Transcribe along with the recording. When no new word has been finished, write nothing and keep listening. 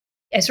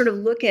I sort of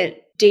look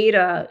at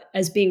data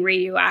as being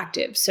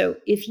radioactive. So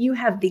if you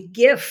have the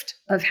gift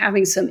of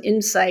having some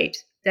insight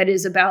that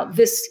is about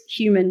this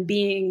human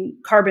being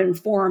carbon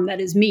form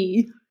that is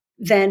me,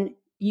 then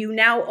you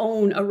now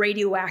own a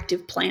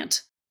radioactive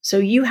plant. So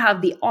you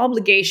have the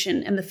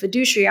obligation and the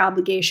fiduciary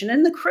obligation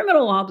and the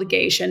criminal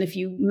obligation if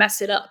you mess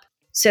it up.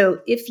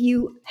 So if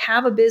you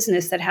have a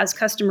business that has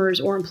customers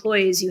or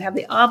employees, you have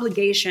the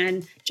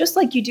obligation, just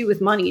like you do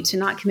with money, to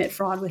not commit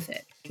fraud with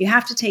it. You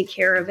have to take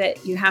care of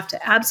it. You have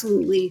to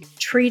absolutely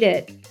treat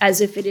it as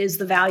if it is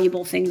the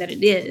valuable thing that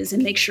it is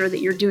and make sure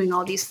that you're doing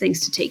all these things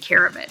to take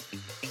care of it.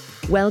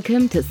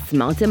 Welcome to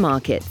Smarter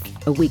Markets,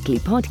 a weekly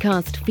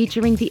podcast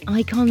featuring the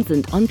icons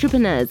and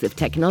entrepreneurs of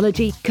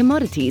technology,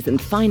 commodities, and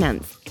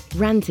finance,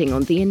 ranting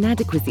on the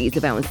inadequacies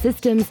of our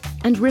systems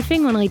and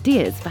riffing on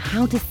ideas for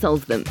how to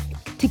solve them.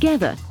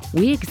 Together,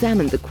 we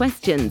examine the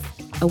questions: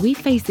 are we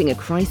facing a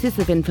crisis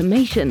of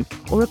information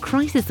or a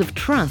crisis of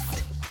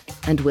trust?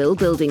 And will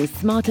building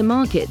smarter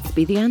markets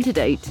be the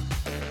antidote?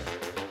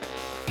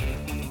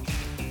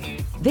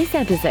 This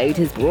episode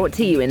is brought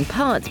to you in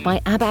part by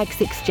Abax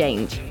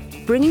Exchange,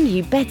 bringing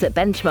you better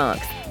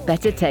benchmarks,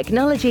 better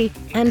technology,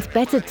 and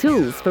better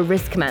tools for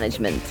risk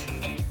management.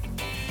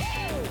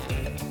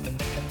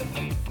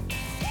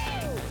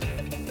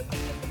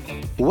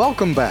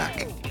 Welcome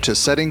back to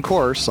Setting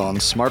Course on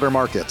Smarter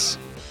Markets.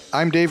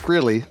 I'm Dave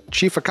Greely,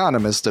 Chief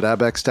Economist at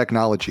Abax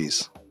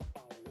Technologies.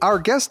 Our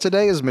guest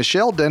today is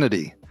Michelle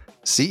Dennedy,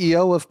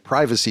 CEO of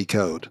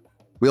PrivacyCode.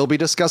 We'll be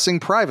discussing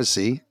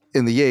privacy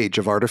in the age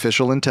of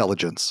artificial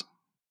intelligence.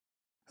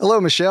 Hello,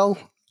 Michelle.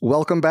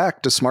 Welcome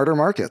back to Smarter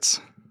Markets.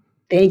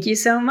 Thank you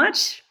so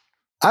much.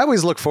 I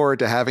always look forward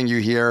to having you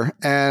here,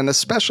 and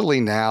especially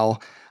now.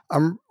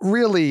 I'm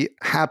really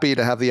happy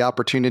to have the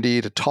opportunity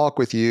to talk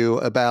with you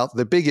about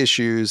the big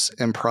issues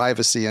in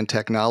privacy and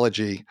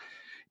technology.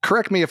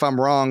 Correct me if I'm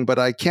wrong, but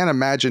I can't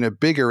imagine a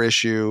bigger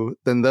issue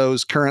than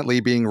those currently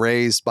being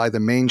raised by the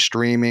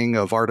mainstreaming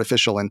of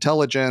artificial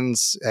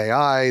intelligence,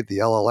 AI, the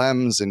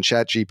LLMs, and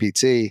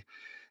ChatGPT.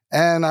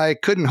 And I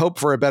couldn't hope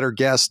for a better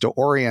guest to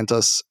orient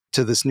us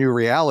to this new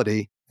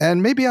reality.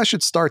 And maybe I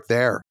should start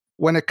there.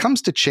 When it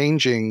comes to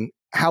changing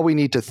how we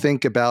need to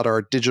think about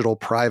our digital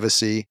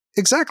privacy,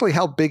 exactly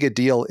how big a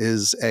deal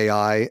is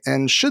AI,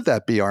 and should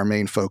that be our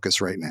main focus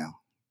right now?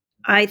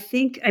 I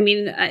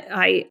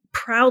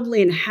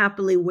proudly and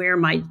happily wear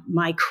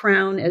my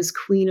crown as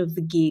queen of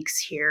the geeks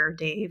here,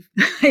 Dave.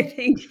 I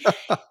think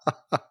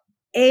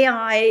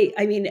AI,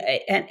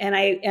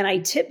 and I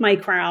tip my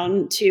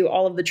crown to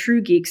all of the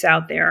true geeks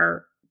out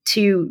there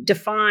to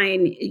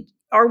define,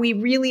 are we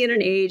really in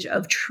an age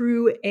of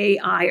true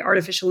AI,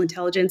 artificial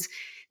intelligence?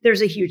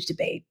 There's a huge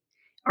debate.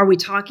 Are we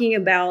talking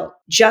about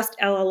just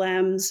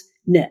LLMs?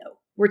 No.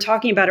 We're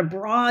talking about a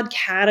broad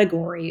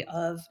category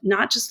of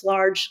not just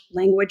large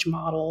language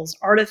models,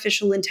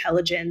 artificial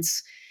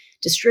intelligence,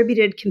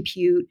 distributed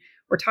compute.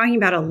 We're talking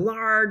about a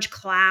large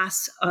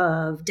class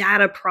of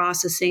data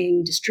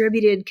processing,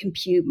 distributed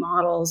compute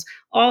models,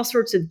 all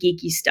sorts of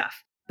geeky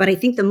stuff. But I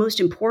think the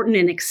most important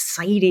and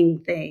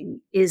exciting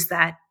thing is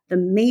that the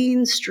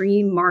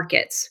mainstream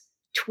markets,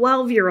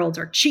 12-year-olds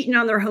are cheating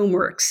on their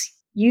homeworks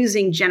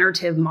using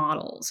generative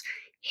models.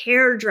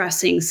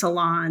 Hairdressing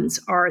salons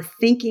are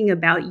thinking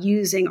about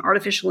using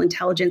artificial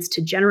intelligence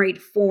to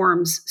generate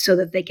forms so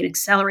that they can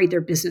accelerate their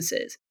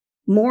businesses.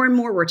 More and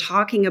more, we're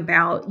talking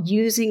about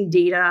using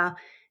data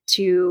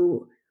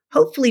to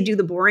hopefully do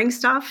the boring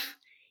stuff.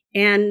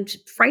 And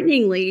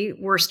frighteningly,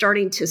 we're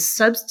starting to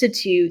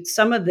substitute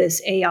some of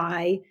this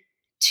AI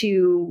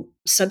to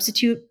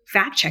substitute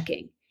fact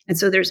checking. And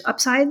so there's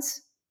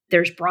upsides,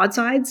 there's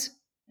broadsides,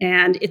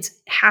 and it's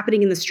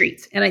happening in the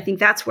streets. And I think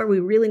that's where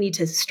we really need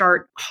to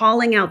start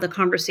hauling out the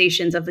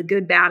conversations of the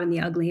good, bad, and the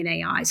ugly in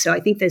AI. So I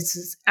think this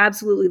is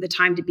absolutely the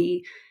time to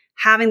be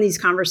having these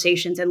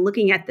conversations and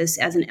looking at this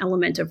as an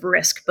element of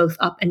risk, both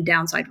up and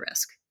downside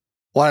risk.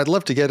 Well, I'd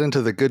love to get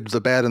into the good, the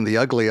bad, and the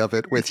ugly of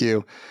it with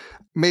you.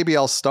 Maybe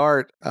I'll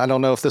start. I don't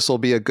know if this will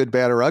be a good,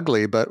 bad, or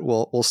ugly, but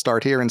we'll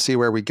start here and see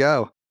where we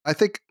go. I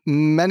think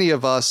many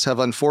of us have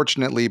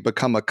unfortunately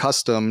become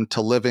accustomed to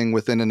living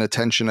within an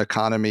attention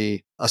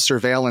economy, a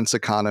surveillance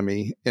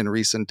economy in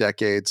recent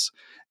decades.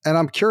 And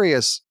I'm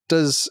curious,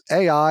 does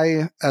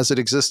AI as it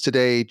exists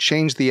today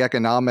change the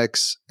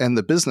economics and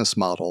the business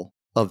model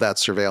of that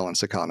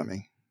surveillance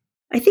economy?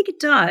 I think it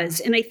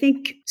does. And I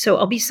think, so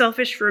I'll be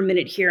selfish for a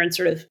minute here and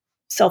sort of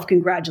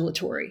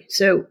self-congratulatory.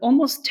 So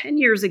almost 10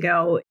 years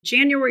ago,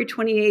 January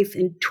 28th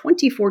in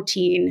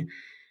 2014,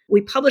 we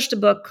published a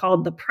book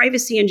called The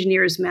Privacy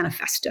Engineer's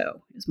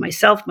Manifesto. It was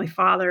myself, my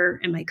father,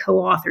 and my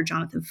co-author,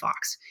 Jonathan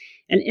Fox.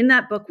 And in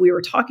that book, we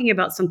were talking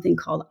about something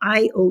called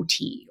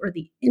IoT, or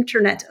the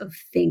Internet of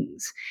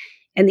Things.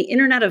 And the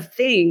Internet of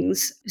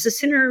Things is a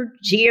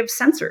synergy of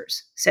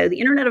sensors. So the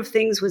Internet of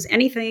Things was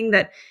anything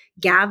that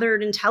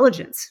gathered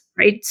intelligence,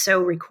 right? So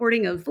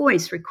recording of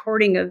voice,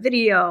 recording of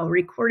video,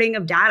 recording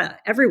of data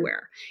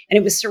everywhere. And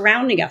it was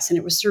surrounding us, and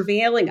it was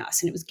surveilling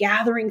us, and it was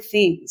gathering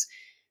things.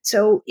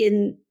 So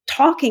in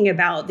talking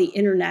about the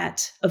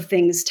Internet of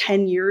Things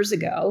 10 years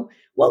ago,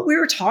 What we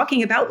were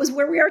talking about was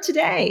where we are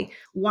today.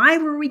 Why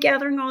were we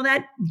gathering all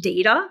that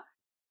data?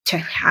 To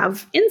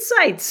have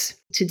insights,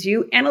 to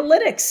do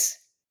analytics,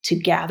 to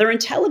gather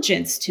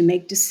intelligence, to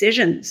make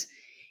decisions.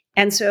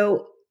 And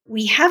so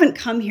we haven't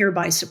come here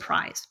by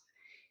surprise.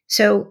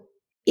 So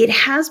it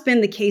has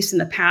been the case in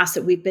the past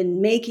that we've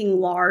been making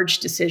large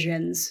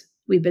decisions.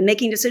 We've been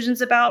making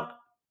decisions about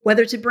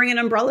whether to bring an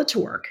umbrella to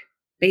work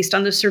based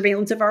on the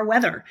surveillance of our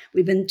weather.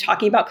 We've been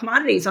talking about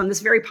commodities on this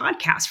very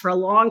podcast for a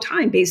long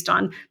time based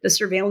on the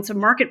surveillance of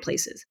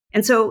marketplaces.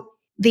 And so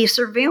the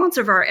surveillance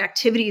of our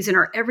activities in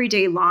our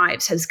everyday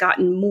lives has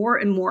gotten more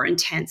and more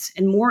intense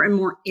and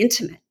more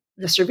intimate.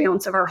 The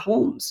surveillance of our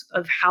homes,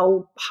 of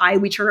how high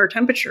we turn our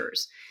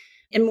temperatures,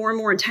 and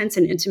more intense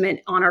and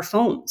intimate on our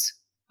phones,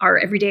 our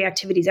everyday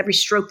activities, every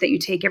stroke that you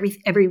take,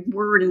 every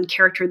word and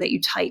character that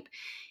you type.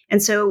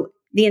 And so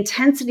the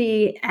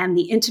intensity and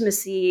the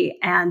intimacy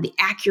and the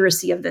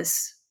accuracy of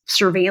this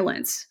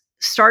surveillance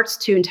starts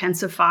to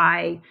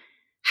intensify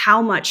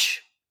how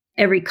much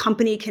every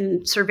company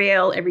can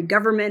surveil, every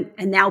government,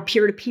 and now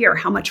peer-to-peer,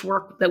 how much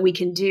work that we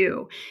can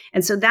do.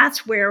 And so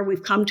that's where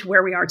we've come to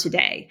where we are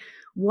today.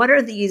 What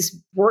are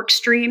these work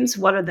streams?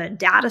 What are the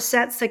data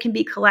sets that can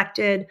be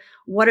collected?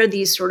 What are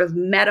these sort of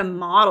meta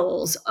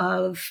models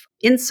of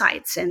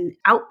insights and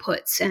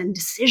outputs and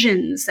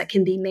decisions that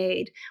can be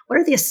made? What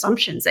are the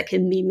assumptions that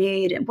can be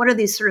made? And what are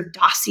these sort of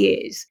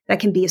dossiers that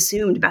can be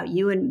assumed about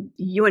you and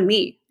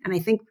me? And I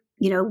think,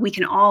 we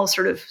can all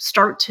sort of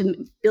start to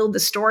build the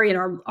story in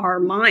our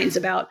minds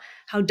about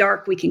how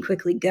dark we can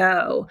quickly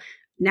go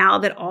now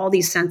that all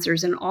these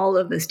sensors and all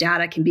of this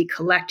data can be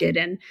collected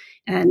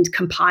and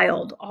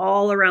compiled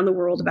all around the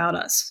world about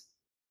us.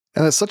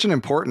 And that's such an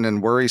important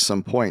and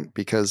worrisome point,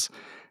 because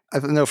I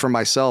know for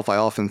myself, I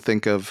often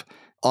think of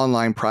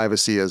online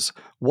privacy as,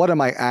 what am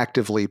I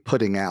actively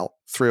putting out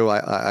through?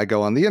 I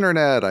go on the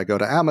internet, I go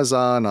to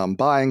Amazon, I'm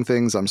buying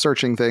things, I'm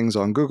searching things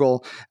on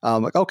Google.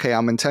 Okay,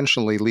 I'm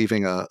intentionally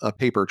leaving a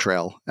paper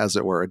trail, as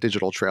it were, a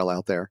digital trail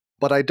out there.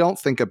 But I don't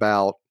think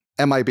about,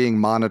 am I being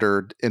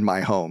monitored in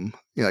my home?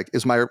 Like,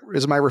 is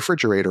my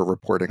refrigerator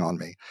reporting on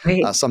me?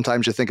 Right.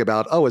 Sometimes you think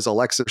about, is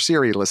Alexa or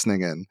Siri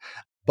listening in?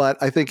 But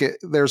I think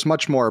there's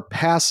much more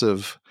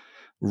passive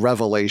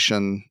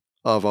revelation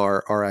of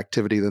our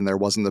activity than there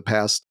was in the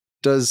past.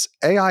 Does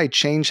AI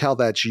change how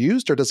that's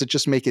used, or does it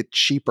just make it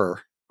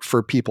cheaper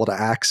for people to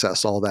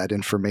access all that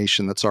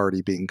information that's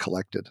already being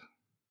collected?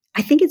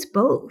 I think it's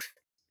both.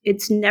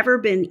 It's never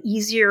been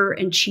easier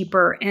and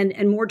cheaper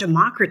and more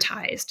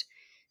democratized.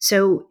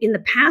 So in the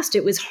past,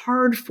 it was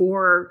hard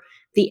for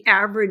the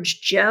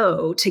average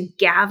Joe to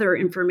gather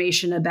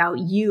information about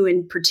you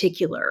in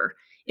particular.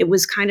 It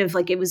was kind of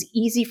like, it was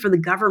easy for the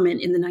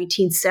government in the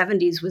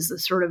 1970s was the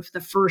sort of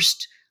the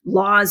first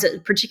laws,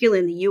 particularly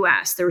in the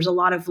US. There was a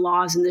lot of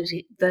laws, and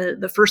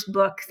the first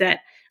book that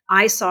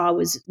I saw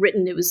was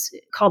written, it was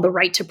called The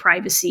Right to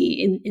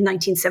Privacy in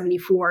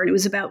 1974. And it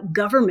was about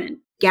government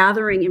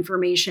gathering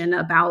information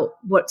about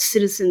what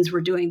citizens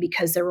were doing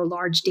because there were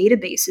large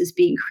databases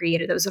being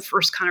created. That was the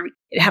first kind of,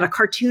 it had a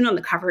cartoon on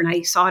the cover, and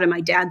I saw it in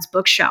my dad's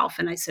bookshelf.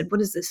 And I said, what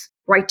is this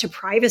right to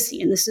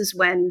privacy? And this is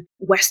when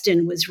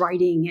Weston was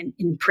writing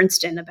in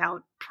Princeton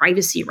about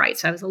privacy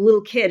rights. I was a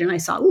little kid and I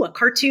saw, a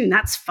cartoon,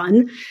 that's fun.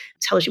 It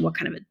tells you what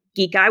kind of a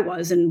geek I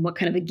was and what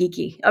kind of a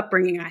geeky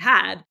upbringing I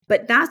had.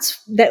 But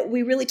that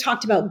we really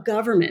talked about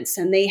governments,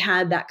 and they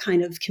had that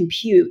kind of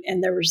compute,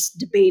 and there was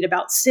debate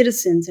about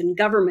citizens and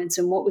governments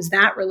and what was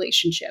that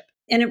relationship.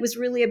 And it was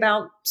really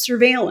about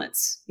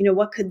surveillance.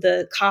 What could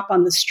the cop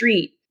on the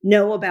street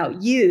know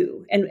about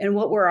you, and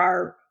what were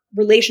our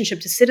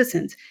relationship to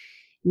citizens?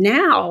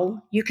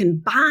 Now you can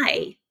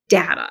buy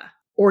data,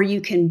 or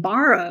you can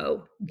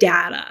borrow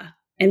data,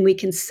 and we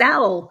can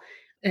sell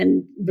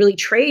and really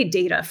trade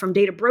data from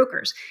data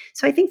brokers.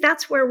 So I think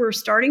that's where we're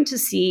starting to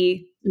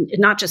see,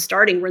 not just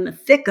starting, we're in the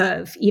thick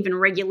of even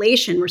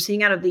regulation. We're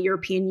seeing out of the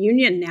European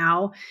Union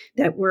now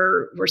that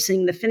we're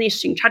seeing the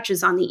finishing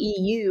touches on the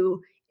EU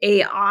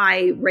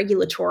AI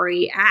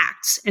regulatory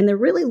acts, and they're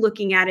really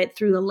looking at it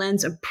through the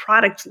lens of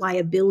product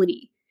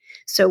liability.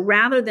 So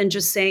rather than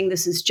just saying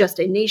this is just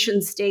a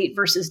nation state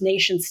versus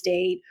nation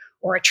state,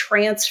 or a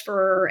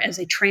transfer as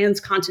a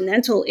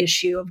transcontinental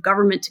issue of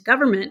government to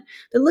government,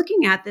 they're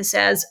looking at this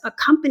as a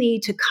company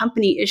to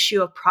company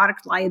issue of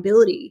product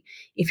liability.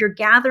 If you're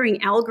gathering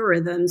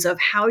algorithms of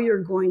how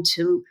you're going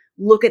to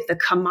look at the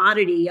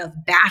commodity of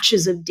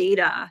batches of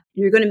data, and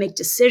you're going to make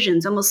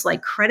decisions almost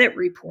like credit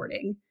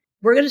reporting,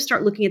 we're going to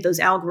start looking at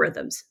those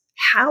algorithms.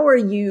 How are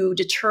you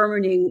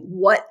determining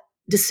what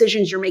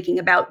decisions you're making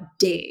about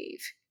Dave?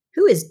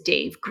 Who is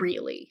Dave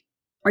Greely?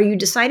 Are you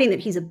deciding that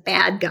he's a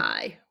bad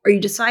guy? Are you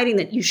deciding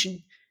that you should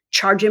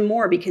charge him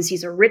more because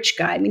he's a rich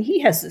guy? I mean, he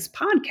has this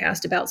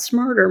podcast about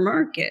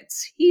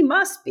SmarterMarkets. He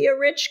must be a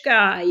rich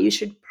guy. You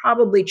should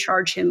probably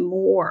charge him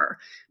more.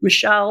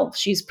 Michelle,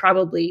 she's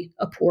probably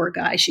a poor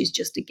guy. She's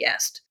just a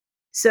guest.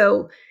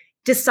 So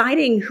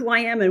deciding who I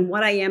am and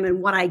what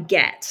I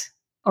get.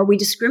 Are we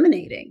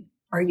discriminating?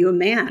 Are you a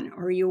man?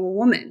 Are you a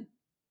woman?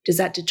 Does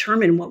that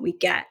determine what we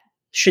get?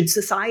 Should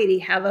society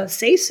have a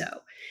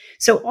say-so?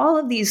 So all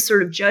of these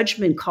sort of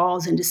judgment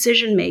calls and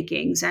decision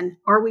makings, and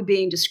are we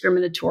being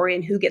discriminatory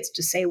and who gets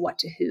to say what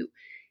to who?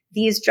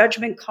 These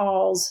judgment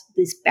calls,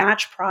 this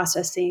batch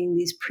processing,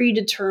 these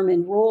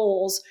predetermined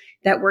roles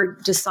that we're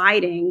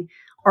deciding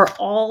are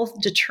all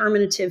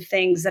determinative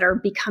things that are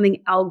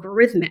becoming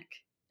algorithmic.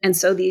 And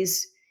so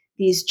these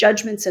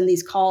judgments and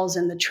these calls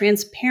and the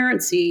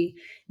transparency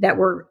that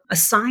we're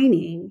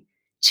assigning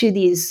to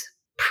these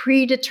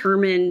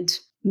predetermined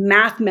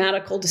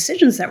mathematical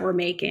decisions that we're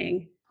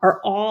making are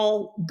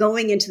all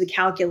going into the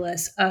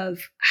calculus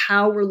of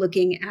how we're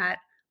looking at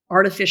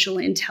artificial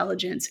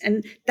intelligence.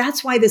 And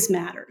that's why this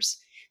matters.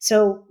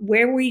 So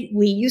where we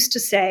used to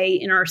say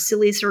in our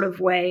silly sort of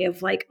way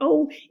of like,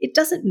 oh, it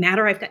doesn't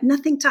matter, I've got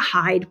nothing to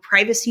hide,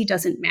 privacy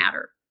doesn't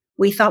matter.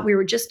 We thought we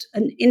were just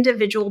an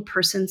individual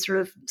person sort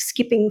of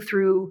skipping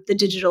through the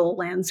digital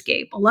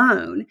landscape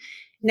alone.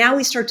 Now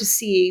we start to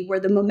see where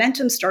the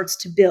momentum starts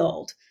to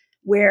build,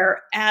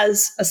 where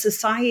as a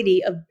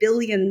society of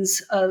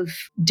billions of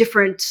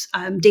different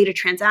data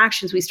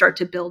transactions, we start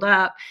to build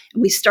up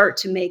and we start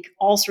to make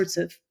all sorts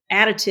of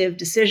additive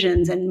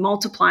decisions and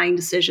multiplying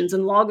decisions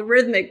and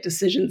logarithmic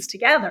decisions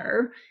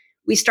together,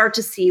 we start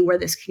to see where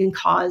this can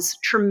cause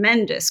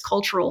tremendous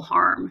cultural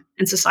harm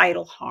and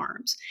societal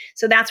harms.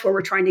 So that's where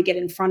we're trying to get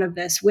in front of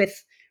this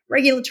with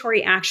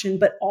regulatory action,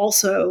 but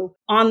also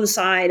on the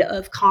side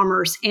of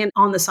commerce and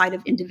on the side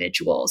of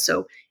individuals.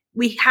 So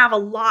we have a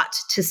lot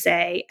to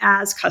say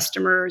as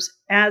customers,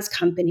 as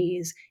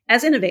companies,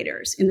 as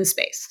innovators in the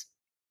space.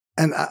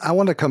 And I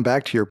want to come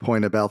back to your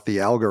point about the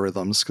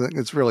algorithms.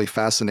 It's really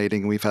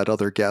fascinating. We've had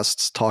other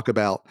guests talk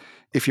about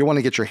if you want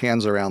to get your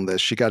hands around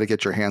this, you got to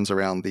get your hands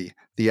around the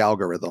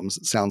algorithms.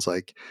 It sounds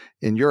like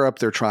in Europe,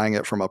 they're trying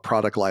it from a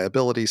product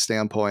liability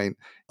standpoint.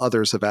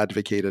 Others have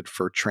advocated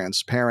for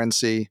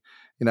transparency.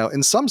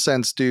 In some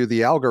sense, do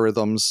the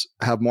algorithms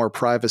have more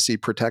privacy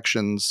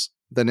protections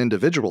than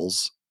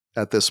individuals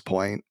at this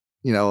point,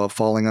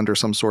 falling under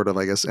some sort of,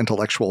 I guess,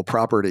 intellectual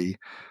property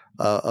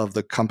of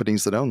the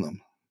companies that own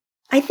them?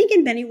 I think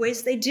in many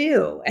ways they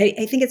do.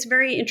 I think it's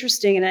very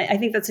interesting. And I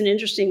think that's an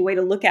interesting way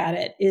to look at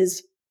it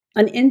is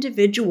an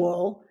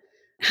individual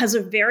has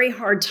a very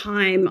hard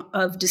time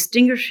of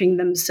distinguishing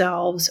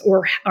themselves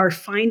or are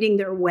finding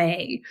their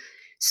way.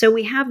 So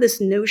we have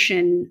this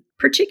notion,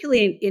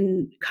 particularly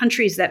in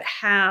countries that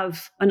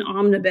have an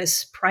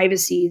omnibus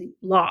privacy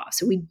law.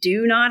 So we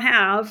do not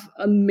have,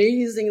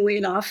 amazingly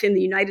enough, in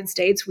the United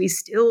States, we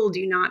still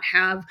do not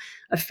have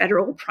a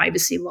federal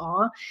privacy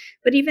law.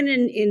 But even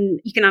in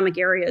economic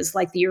areas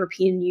like the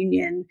European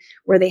Union,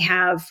 where they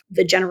have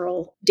the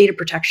General Data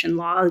Protection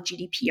Law,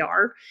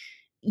 GDPR,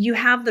 you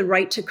have the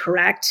right to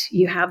correct,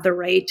 you have the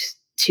right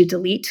to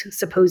delete,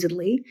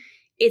 supposedly.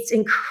 It's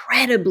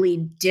incredibly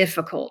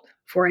difficult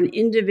for an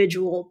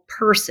individual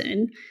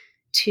person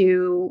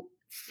to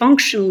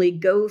functionally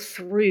go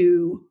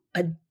through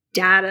a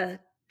data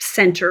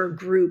center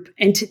group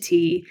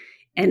entity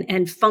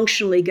and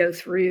functionally go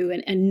through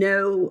and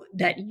know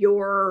that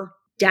your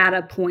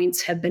data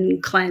points have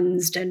been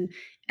cleansed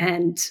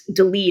and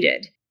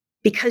deleted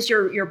because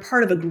you're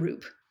part of a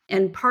group.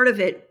 And part of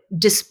it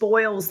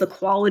despoils the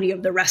quality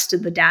of the rest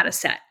of the data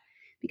set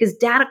because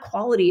data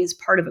quality is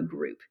part of a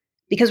group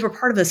because we're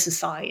part of a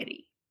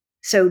society.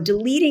 So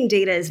deleting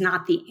data is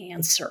not the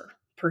answer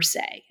per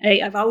se.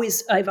 I've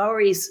always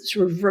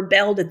sort of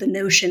rebelled at the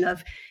notion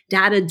of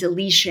data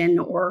deletion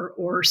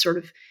or sort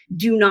of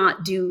do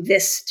not do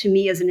this to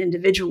me as an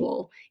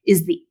individual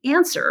is the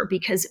answer,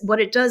 because what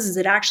it does is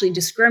it actually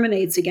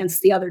discriminates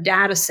against the other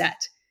data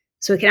set.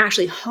 So it can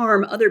actually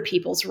harm other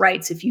people's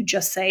rights if you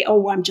just say,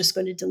 oh, I'm just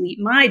going to delete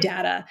my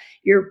data.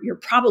 You're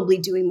probably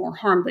doing more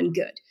harm than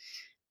good.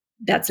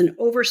 That's an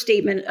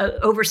overstatement,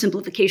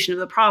 oversimplification of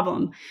the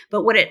problem.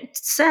 But what it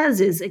says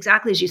is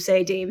exactly as you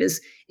say, Dave,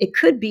 is it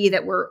could be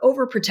that we're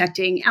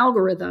overprotecting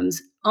algorithms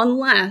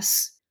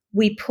unless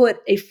we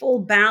put a full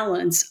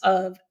balance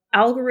of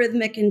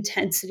algorithmic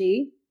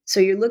intensity. So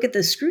you look at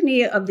the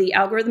scrutiny of the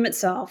algorithm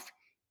itself.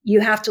 You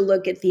have to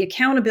look at the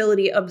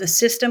accountability of the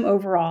system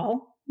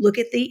overall, look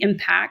at the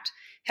impact,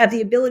 have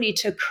the ability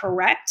to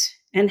correct,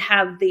 and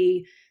have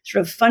the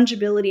sort of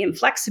fungibility and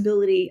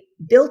flexibility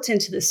built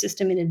into the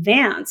system in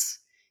advance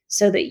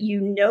so that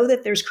you know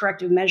that there's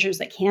corrective measures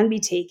that can be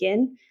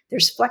taken.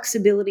 There's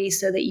flexibility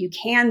so that you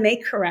can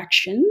make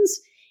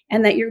corrections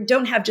and that you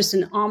don't have just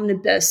an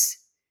omnibus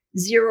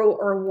 0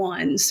 or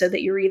 1 so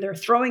that you're either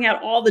throwing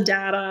out all the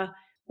data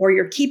or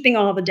you're keeping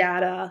all the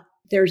data.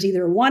 There's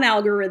either one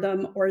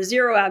algorithm or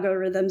 0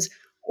 algorithms,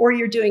 or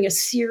you're doing a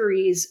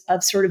series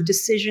of sort of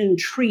decision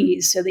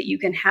trees so that you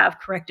can have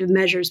corrective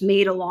measures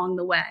made along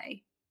the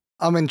way.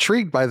 I'm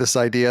intrigued by this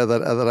idea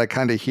that I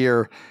kind of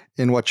hear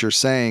in what you're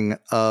saying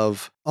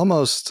of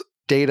almost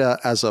data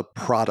as a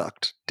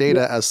product,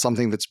 data as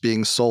something that's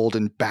being sold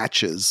in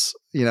batches.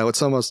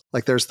 It's almost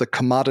like there's the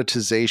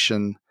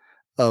commoditization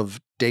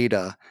of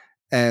data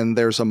and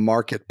there's a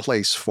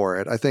marketplace for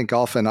it. I think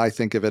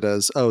of it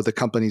as, oh, the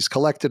companies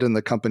collect it and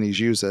the companies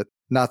use it,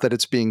 not that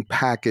it's being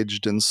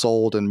packaged and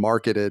sold and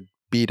marketed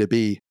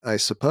B2B, I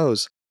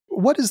suppose.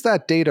 What is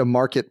that data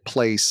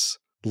marketplace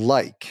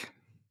like?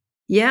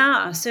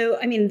 Yeah. So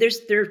I mean,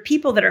 there are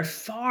people that are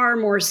far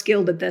more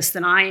skilled at this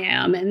than I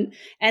am,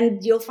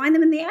 and you'll find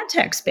them in the ad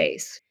tech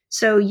space.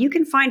 So you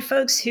can find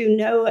folks who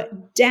know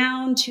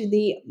down to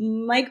the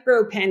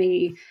micro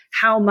penny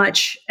how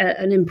much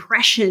an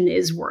impression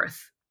is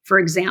worth. For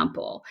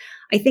example,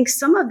 I think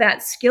some of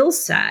that skill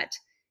set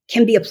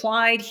can be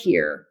applied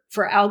here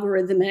for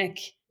algorithmic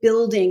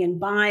building and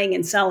buying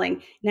and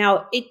selling.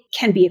 Now, it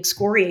can be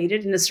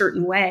excoriated in a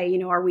certain way.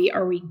 Are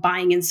we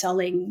buying and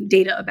selling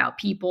data about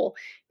people?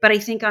 But I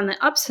think on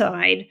the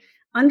upside,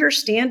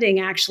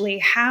 understanding actually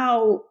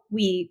how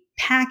we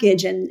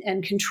package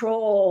and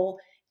control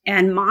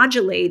and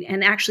modulate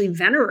and actually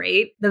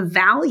venerate the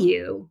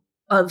value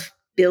of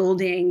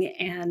building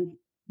and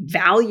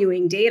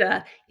valuing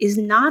data is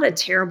not a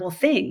terrible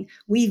thing.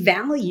 We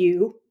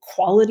value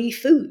quality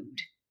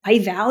food. I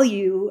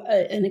value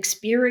an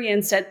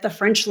experience at the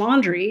French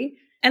Laundry,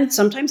 and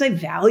sometimes I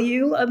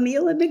value a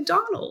meal at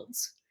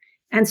McDonald's.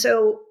 And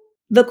so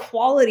the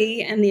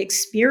quality and the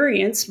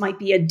experience might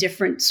be a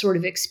different sort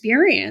of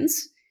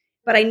experience,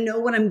 but I know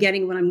what I'm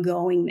getting when I'm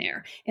going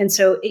there. And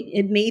so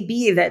it may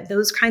be that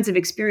those kinds of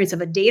experience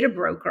of a data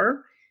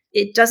broker,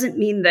 it doesn't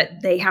mean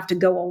that they have to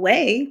go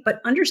away,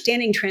 but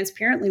understanding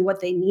transparently what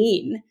they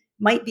mean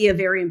might be a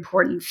very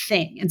important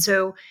thing. And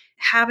so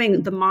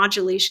having the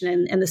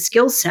modulation and the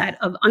skill set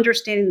of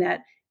understanding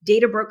that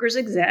data brokers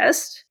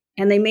exist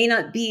and they may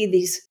not be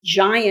these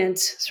giant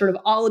sort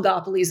of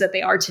oligopolies that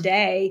they are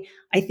today.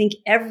 I think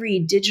every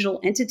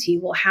digital entity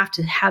will have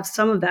to have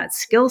some of that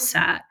skill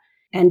set.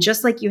 And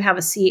just like you have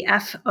a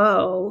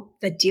CFO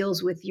that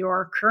deals with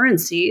your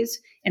currencies,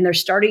 and they're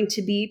starting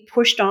to be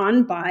pushed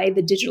on by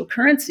the digital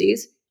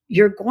currencies,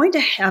 you're going to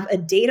have a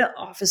data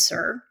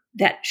officer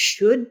that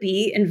should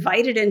be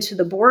invited into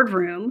the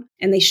boardroom,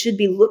 and they should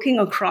be looking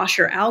across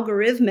your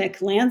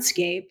algorithmic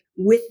landscape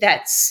with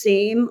that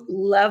same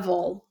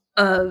level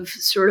of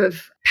sort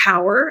of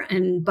power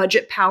and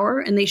budget power.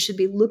 And they should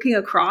be looking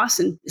across,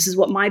 and this is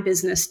what my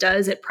business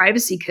does at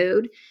Privacy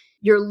Code.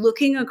 You're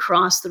looking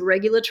across the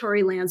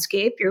regulatory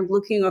landscape, you're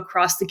looking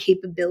across the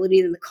capability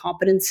and the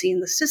competency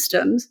in the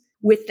systems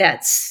with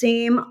that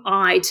same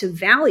eye to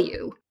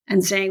value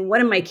and saying,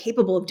 what am I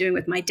capable of doing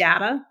with my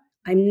data?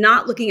 I'm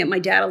not looking at my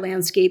data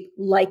landscape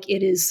like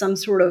it is some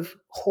sort of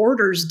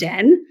hoarder's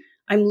den.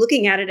 I'm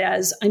looking at it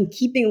as I'm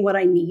keeping what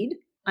I need.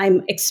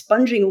 I'm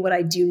expunging what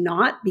I do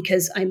not,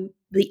 because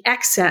the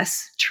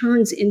excess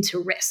turns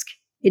into risk.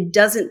 It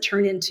doesn't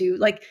turn into,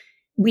 like,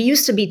 we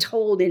used to be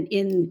told in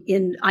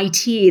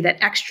IT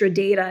that extra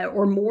data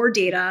or more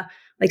data,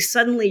 like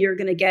suddenly you're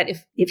going to get,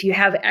 if you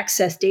have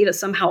excess data,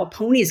 somehow a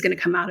pony is going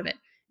to come out of it.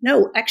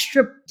 No,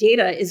 extra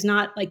data is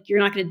not like, you're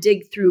not going to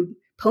dig through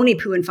pony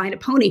poo and find a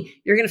pony.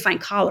 You're going to find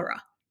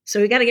cholera. So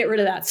you got to get rid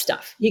of that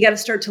stuff. You got to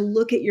start to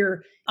look at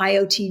your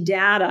IoT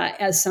data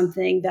as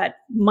something that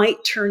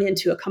might turn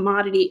into a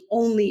commodity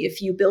only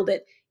if you build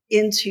it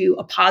into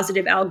a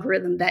positive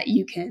algorithm that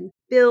you can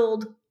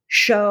build,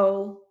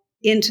 show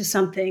into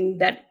something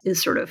that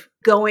is sort of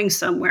going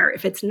somewhere.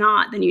 If it's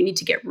not, then you need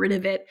to get rid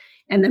of it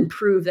and then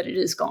prove that it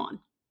is gone.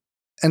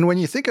 And when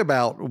you think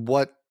about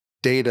what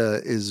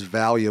data is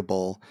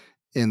valuable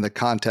in the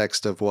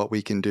context of what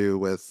we can do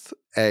with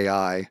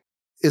AI,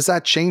 is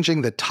that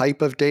changing the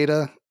type of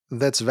data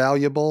that's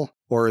valuable,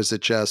 or is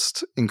it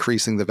just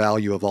increasing the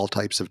value of all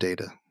types of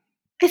data?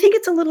 I think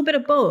it's a little bit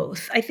of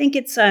both. I think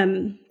it's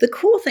the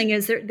cool thing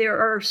is there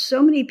are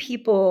so many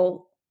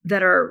people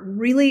that are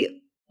really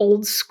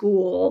old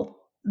school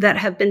that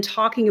have been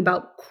talking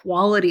about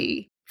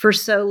quality for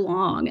so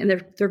long,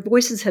 and their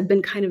voices have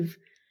been kind of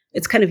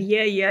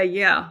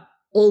yeah,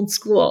 old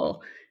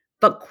school,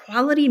 but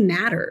quality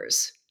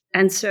matters.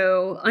 And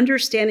so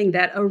understanding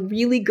that a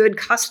really good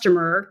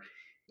customer,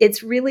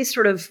 it's really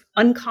sort of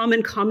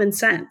uncommon common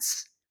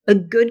sense. A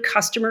good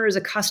customer is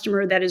a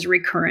customer that is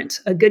recurrent.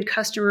 A good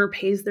customer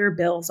pays their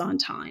bills on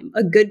time.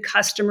 A good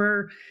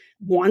customer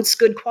wants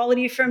good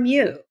quality from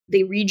you.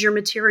 They read your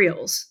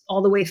materials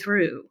all the way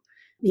through.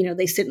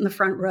 They sit in the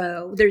front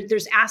row.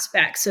 There's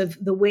aspects of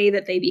the way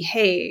that they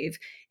behave,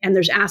 and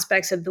there's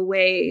aspects of the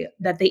way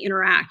that they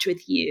interact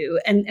with you.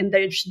 And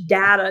there's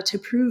data to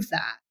prove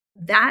that.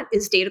 That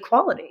is data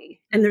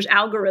quality. And there's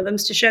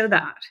algorithms to show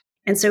that.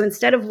 And so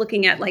instead of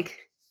looking at like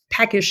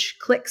peckish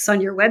clicks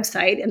on your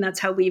website, and that's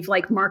how we've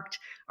like marked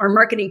our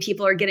marketing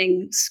people are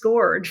getting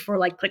scored for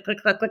like click,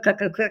 click, click, click, click,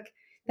 click, click.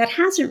 That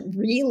hasn't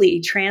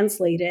really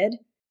translated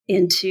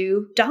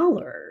into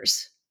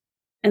dollars.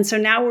 And so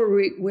now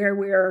where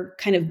we're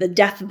kind of the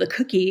death of the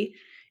cookie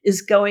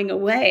is going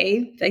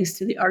away, thanks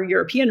to our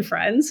European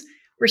friends,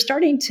 we're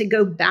starting to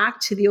go back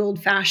to the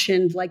old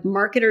fashioned, like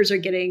marketers are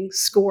getting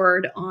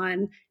scored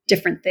on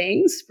different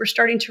things. We're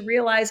starting to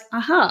realize,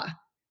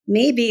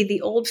 maybe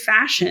the old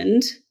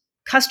fashioned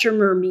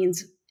customer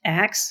means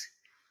X,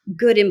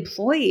 good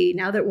employee,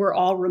 now that we're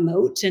all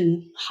remote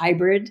and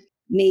hybrid,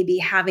 maybe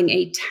having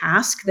a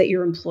task that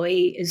your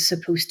employee is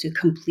supposed to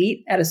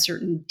complete at a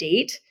certain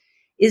date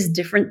is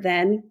different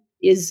than,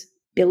 is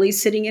Billy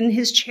sitting in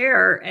his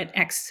chair at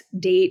X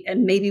date,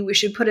 and maybe we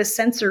should put a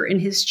sensor in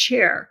his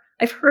chair.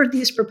 I've heard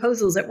these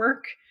proposals at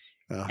work.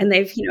 Yeah. And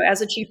they've,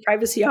 as a chief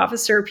privacy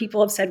officer,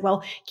 people have said,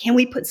 well, can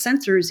we put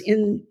sensors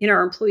in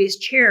our employees'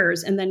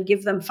 chairs and then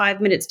give them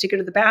 5 minutes to go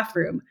to the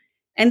bathroom?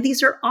 And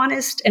these are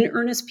honest and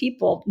earnest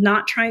people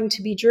not trying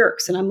to be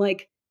jerks. And I'm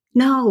like,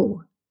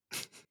 no,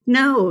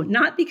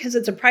 not because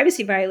it's a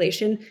privacy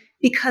violation,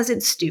 because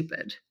it's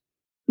stupid.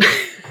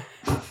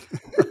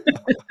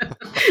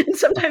 And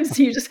sometimes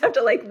you just have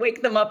to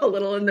wake them up a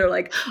little and they're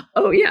like,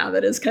 oh yeah,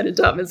 that is kind of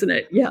dumb, isn't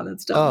it? Yeah,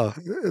 that's dumb. Oh,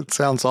 it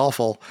sounds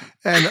awful.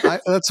 And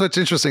that's what's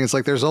interesting. It's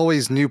like there's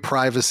always new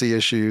privacy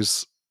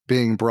issues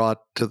being brought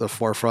to the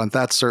forefront.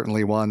 That's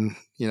certainly one,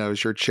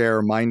 is your chair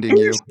reminding And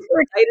they're you.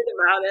 super excited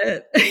about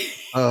it.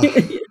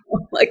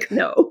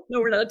 No,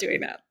 we're not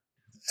doing that.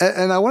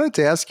 And I wanted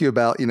to ask you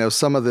about,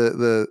 some of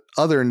the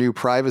other new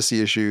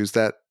privacy issues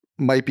that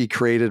might be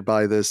created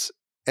by this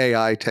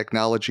AI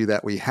technology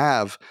that we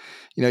have.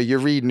 You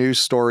read news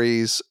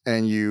stories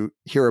and you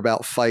hear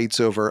about fights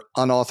over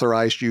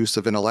unauthorized use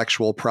of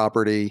intellectual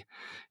property.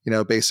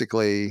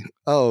 Basically,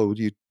 oh,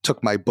 you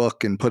took my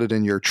book and put it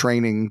in your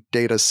training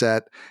data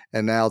set,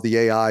 and now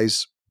the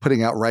AI's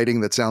putting out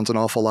writing that sounds an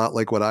awful lot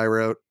like what I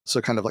wrote.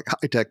 So kind of like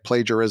high-tech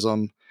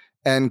plagiarism,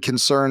 and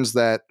concerns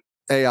that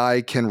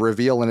AI can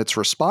reveal in its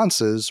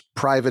responses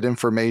private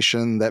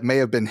information that may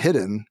have been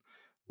hidden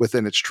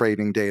within its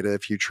training data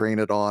if you train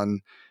it on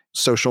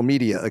social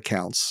media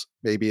accounts.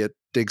 Maybe it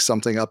digs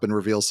something up and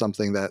reveals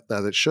something that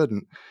it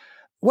shouldn't.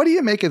 What do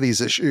you make of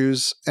these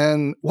issues?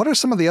 And what are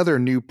some of the other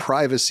new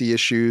privacy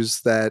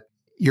issues that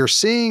you're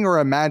seeing or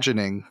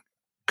imagining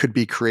could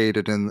be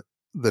created in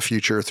the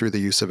future through the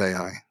use of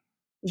AI?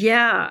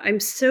 Yeah, I'm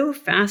so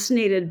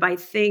fascinated by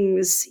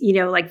things,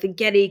 like the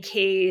Getty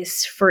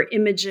case for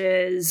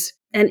images.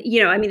 And,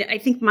 I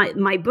think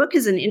my book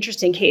is an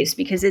interesting case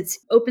because it's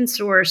open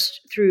sourced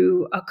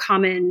through a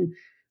common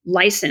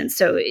license.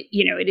 So,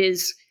 it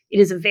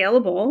is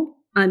available.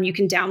 You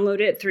can download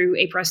it through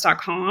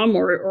apress.com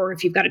or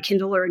if you've got a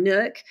Kindle or a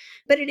Nook,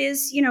 but it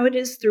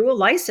is through a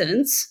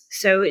license.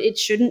 So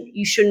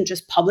you shouldn't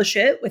just publish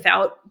it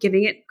without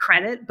giving it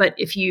credit. But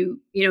if in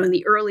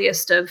the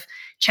earliest of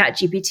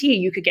ChatGPT,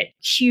 you could get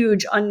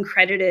huge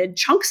uncredited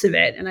chunks of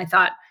it. And I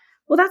thought,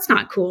 well, that's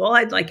not cool.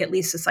 I'd like at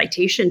least a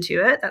citation to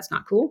it. That's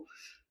not cool.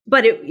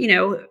 But it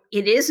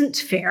isn't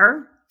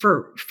fair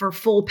for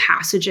full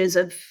passages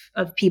of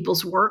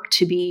people's work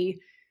to be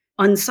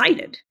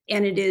uncited.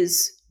 And it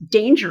is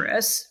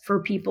dangerous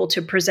for people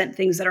to present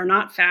things that are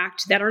not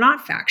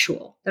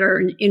factual, that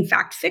are in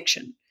fact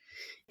fiction.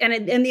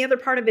 And the other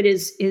part of it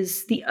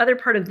is the other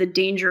part of the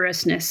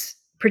dangerousness,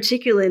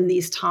 particularly in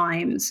these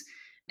times.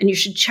 And you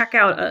should check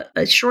out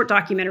a short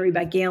documentary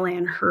by Gail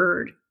Ann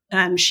Hurd.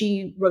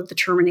 She wrote The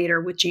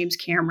Terminator with James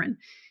Cameron,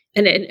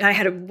 and I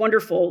had a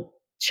wonderful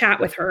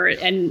chat with her.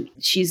 And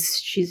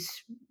she's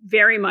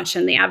very much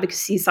on the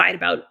advocacy side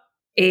about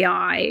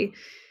AI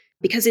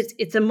because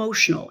it's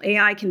emotional.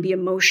 AI can be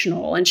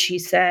emotional. And she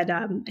said,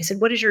 I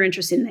said, what is your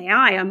interest in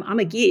AI? I'm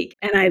a geek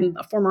and I'm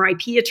a former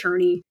IP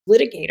attorney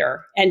litigator.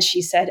 And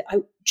she said,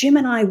 Jim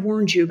and I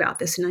warned you about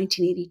this in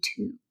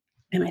 1982.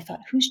 And I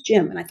thought, who's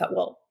Jim? And I thought,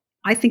 well,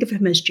 I think of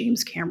him as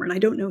James Cameron. I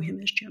don't know him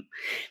as Jim.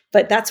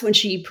 But that's when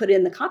she put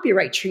in the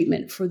copyright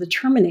treatment for The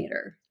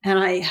Terminator. And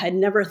I had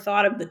never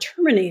thought of The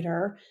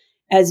Terminator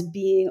as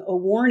being a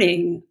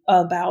warning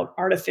about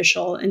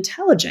artificial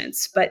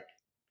intelligence. But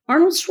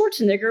Arnold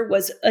Schwarzenegger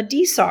was a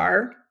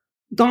DSAR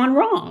gone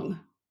wrong.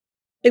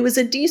 It was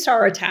a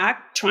DSAR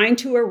attack trying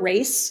to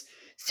erase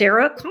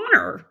Sarah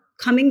Connor,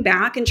 coming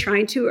back and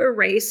trying to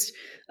erase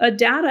a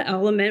data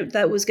element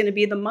that was going to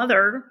be the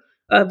mother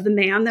of the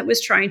man that was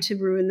trying to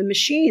ruin the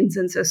machines.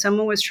 And so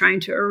someone was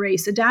trying to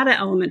erase a data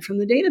element from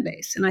the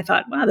database. And I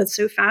thought, wow, that's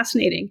so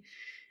fascinating.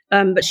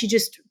 But she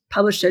just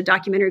published a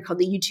documentary called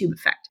The YouTube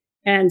Effect.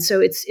 And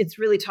so it's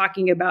really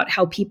talking about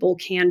how people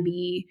can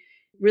be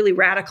really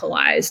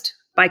radicalized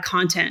by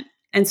content.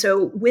 And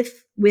so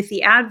with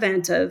the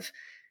advent of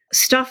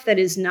stuff that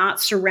is not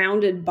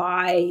surrounded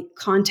by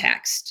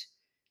context.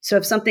 So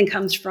if something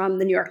comes from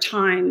the New York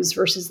Times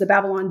versus the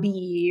Babylon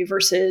Bee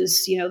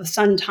versus, the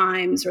Sun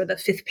Times or the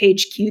Fifth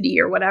Page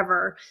Cutie or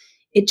whatever,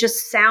 it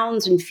just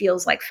sounds and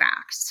feels like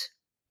facts.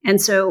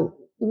 And so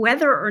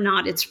whether or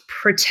not it's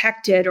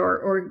protected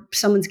or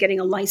someone's getting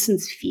a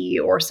license fee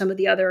or some of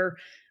the other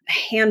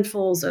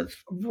handfuls of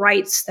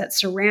rights that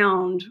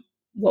surround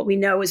what we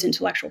know is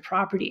intellectual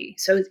property.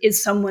 So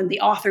is someone, the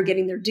author,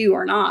 getting their due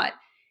or not?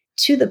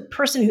 To the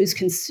person who's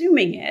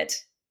consuming it,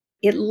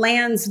 it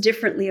lands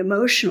differently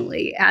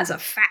emotionally as a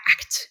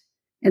fact.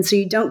 And so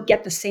you don't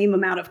get the same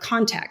amount of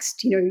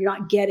context. You're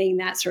not getting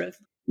that sort of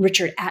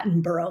Richard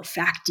Attenborough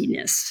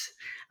factiness.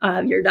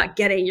 You're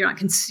not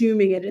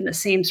consuming it in the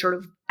same sort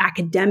of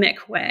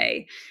academic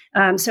way.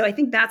 So I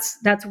think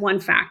that's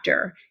one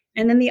factor.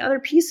 And then the other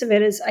piece of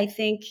it is, I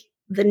think,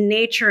 the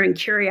nature and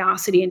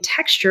curiosity and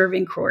texture of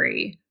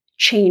inquiry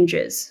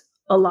changes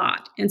a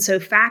lot. And so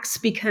facts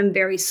become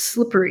very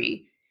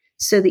slippery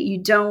so that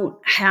you don't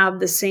have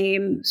the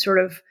same sort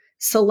of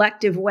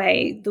selective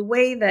way.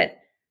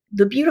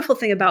 The beautiful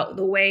thing about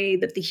the way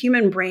that the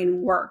human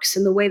brain works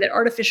and the way that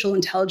artificial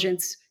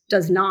intelligence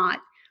does not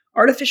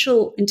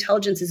artificial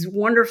intelligence is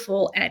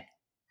wonderful at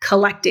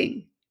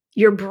collecting.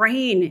 Your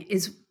brain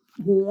is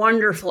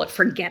wonderful at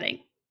forgetting.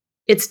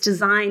 It's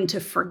designed to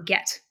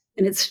forget,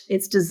 and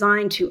it's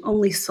designed to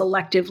only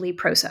selectively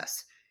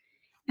process.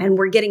 And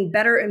we're getting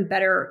better and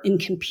better in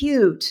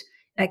compute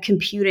at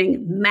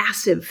computing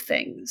massive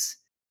things.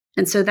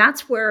 And so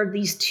that's where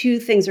these two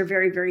things are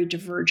very, very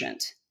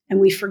divergent. And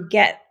we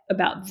forget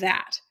about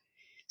that.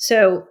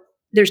 So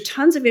there's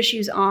tons of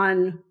issues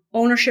on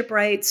ownership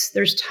rights.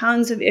 There's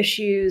tons of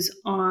issues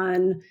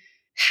on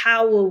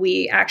how will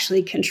we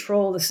actually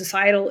control the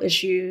societal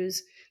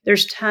issues.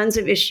 There's tons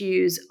of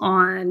issues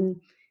on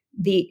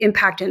the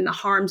impact and the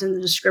harms and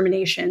the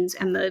discriminations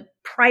and the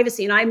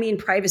privacy. And I mean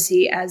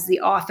privacy as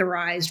the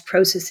authorized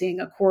processing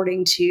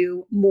according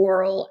to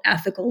moral,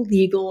 ethical,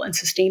 legal, and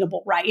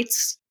sustainable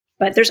rights.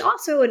 But there's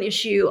also an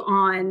issue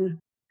on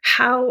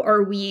how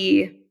are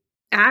we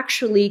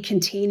actually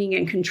containing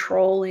and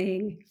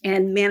controlling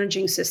and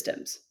managing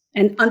systems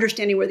and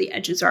understanding where the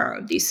edges are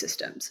of these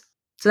systems.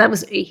 So that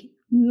was a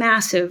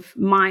massive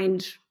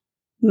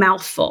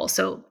mouthful.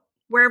 So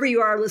wherever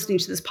you are listening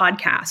to this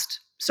podcast,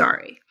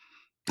 sorry.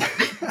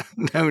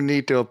 No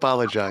need to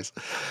apologize.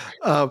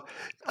 I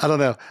don't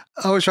know.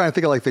 I was trying to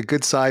think of like the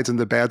good sides and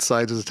the bad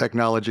sides of the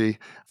technology.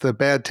 The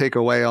bad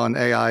takeaway on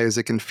AI is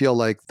it can feel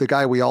like the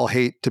guy we all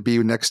hate to be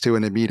next to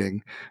in a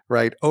meeting,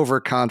 right?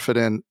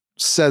 Overconfident,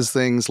 says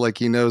things like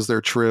he knows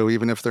they're true,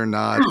 even if they're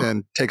not,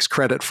 and takes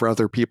credit for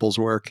other people's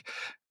work.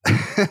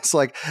 It's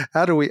like,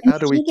 how do we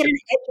get an edge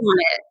on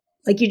it?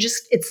 Like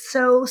it's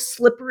so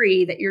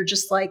slippery that you're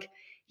just like,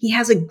 he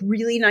has a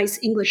really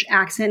nice English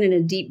accent and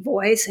a deep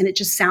voice, and it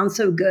just sounds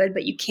so good,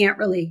 but you can't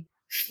really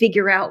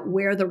figure out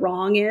where the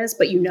wrong is,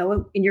 but you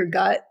know in your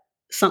gut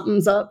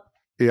something's up.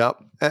 Yep.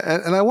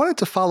 And I wanted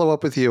to follow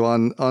up with you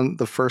on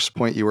the first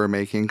point you were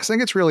making, because I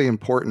think it's really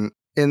important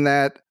in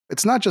that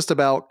it's not just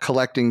about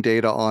collecting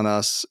data on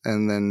us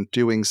and then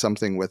doing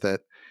something with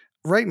it.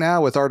 Right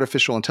now, with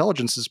artificial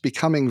intelligence, it's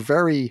becoming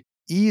very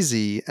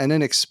easy and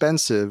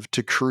inexpensive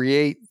to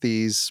create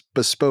these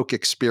bespoke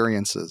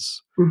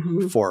experiences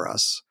for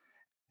us.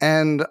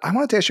 And I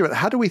wanted to ask you about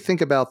how do we think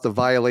about the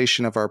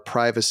violation of our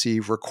privacy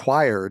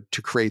required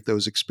to create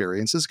those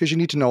experiences? Because you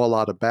need to know a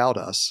lot about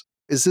us.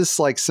 Is this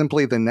like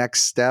simply the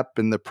next step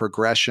in the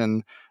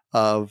progression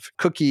of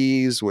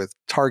cookies with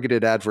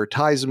targeted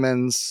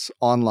advertisements,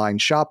 online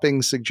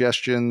shopping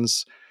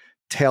suggestions,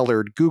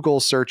 tailored Google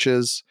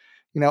searches?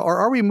 Or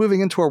are we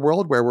moving into a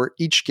world where we're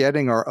each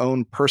getting our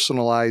own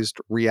personalized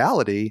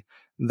reality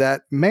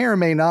that may or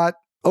may not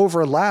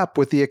overlap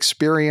with the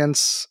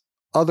experience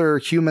other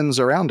humans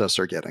around us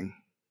are getting?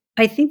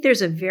 I think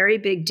there's a very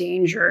big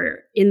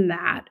danger in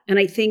that. And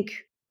I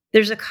think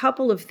there's a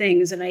couple of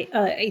things. And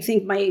I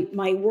think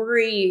my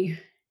worry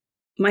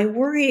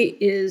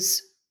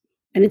is,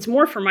 and it's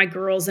more for my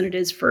girls than it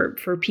is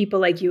for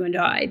people like you and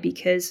I,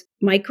 because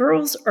my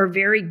girls are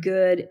very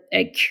good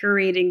at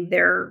curating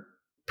their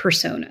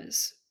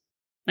personas.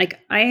 Like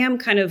I am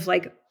kind of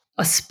like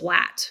a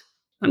splat.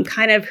 I'm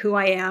kind of who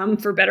I am,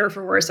 for better or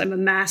for worse. I'm a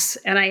mess,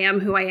 and I am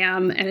who I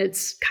am, and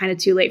it's kind of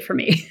too late for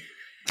me.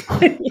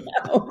 I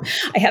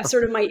have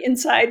sort of my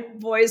inside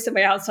voice and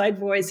my outside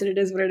voice, and it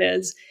is what it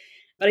is.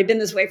 But I've been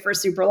this way for a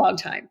super long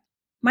time.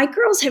 My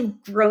girls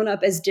have grown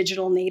up as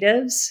digital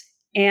natives,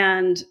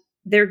 and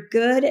they're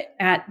good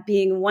at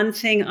being one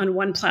thing on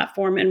one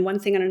platform and one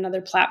thing on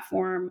another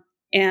platform.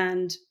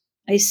 And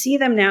I see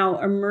them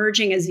now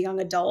emerging as young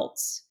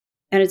adults.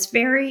 And it's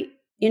very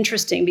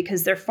interesting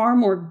because they're far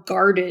more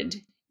guarded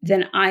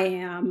than I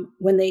am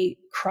when they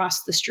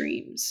cross the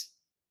streams.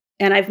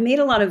 And I've made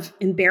a lot of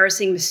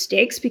embarrassing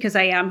mistakes because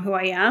I am who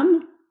I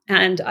am.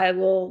 And I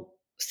will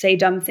say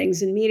dumb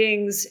things in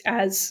meetings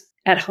as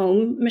at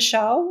home,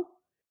 Michelle,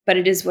 but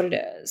it is what it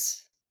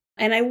is.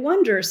 And I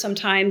wonder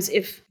sometimes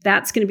if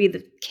that's going to be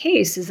the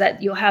case, is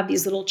that you'll have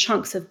these little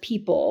chunks of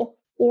people,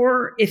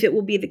 or if it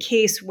will be the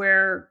case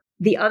where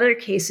the other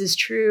case is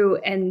true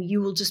and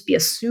you will just be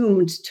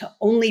assumed to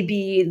only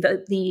be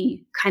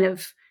the kind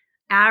of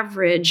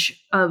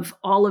average of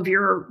all of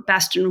your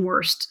best and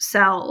worst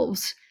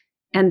selves.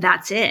 And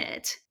that's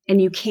it.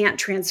 And you can't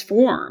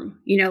transform,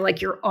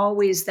 like you're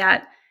always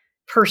that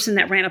person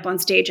that ran up on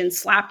stage and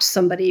slapped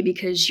somebody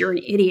because you're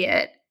an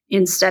idiot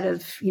instead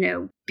of,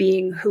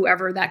 being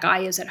whoever that guy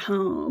is at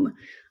home.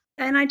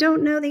 And I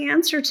don't know the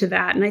answer to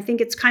that. And I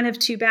think it's kind of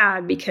too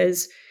bad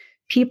because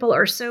people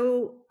are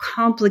so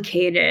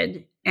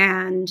complicated,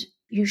 and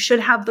you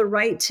should have the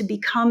right to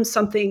become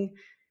something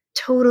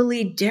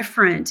totally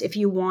different if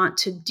you want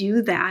to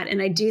do that. And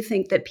I do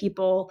think that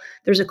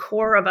there's a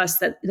core of us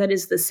that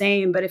is the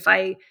same. But if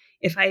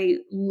I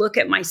look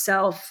at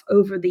myself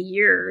over the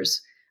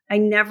years, I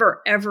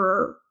never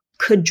ever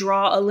could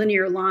draw a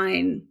linear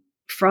line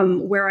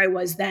from where I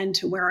was then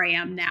to where I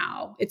am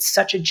now. It's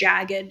such a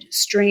jagged,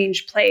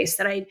 strange place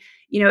that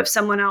if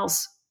someone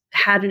else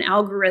had an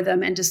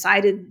algorithm and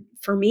decided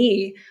for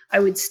me, I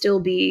would still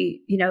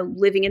be,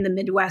 living in the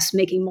Midwest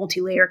making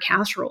multi-layer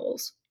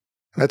casseroles.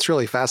 That's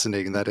really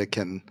fascinating that it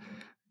can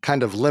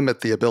kind of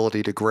limit the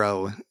ability to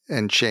grow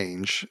and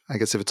change. I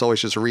guess if it's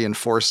always just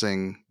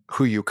reinforcing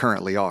who you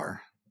currently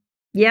are.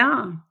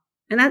 Yeah.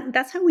 And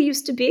that's how we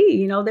used to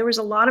be. There was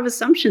a lot of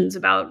assumptions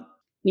about,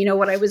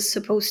 what I was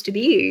supposed to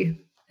be.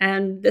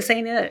 And this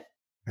ain't it.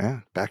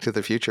 Yeah, Back to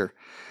the Future.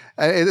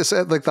 It's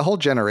like the whole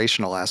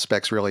generational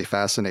aspect's really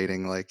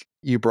fascinating. Like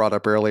you brought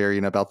up earlier,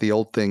 about the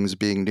old things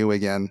being new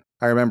again.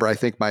 I remember, I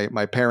think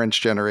my parents'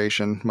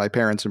 generation, my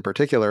parents in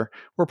particular,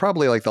 were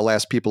probably like the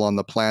last people on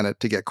the planet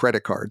to get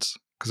credit cards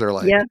because they're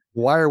like, Yeah.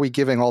 why are we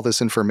giving all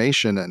this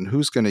information and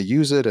who's going to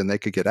use it? And they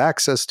could get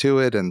access to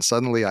it. And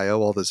suddenly I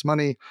owe all this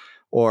money.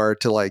 Or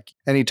to like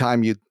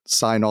anytime you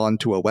sign on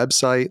to a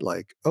website,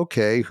 like,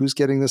 okay, who's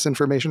getting this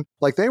information?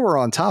 Like they were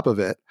on top of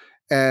it.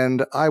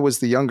 And I was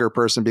the younger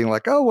person being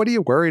like, oh, what are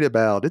you worried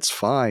about? It's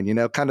fine.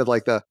 Kind of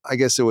like I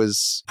guess it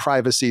was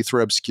privacy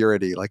through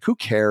obscurity. Like, who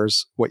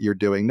cares what you're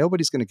doing?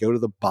 Nobody's going to go to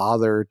the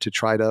bother to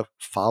try to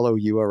follow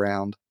you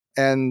around.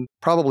 And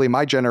probably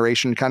my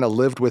generation kind of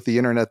lived with the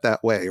internet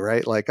that way,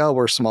 right? Like, oh,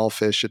 we're small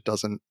fish. It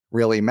doesn't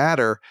really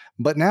matter.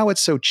 But now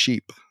it's so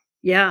cheap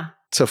Yeah.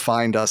 to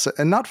find us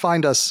and not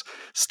find us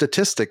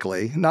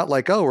statistically, not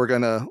like, oh, we're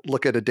going to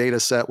look at a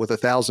data set with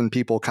 1,000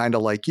 people kind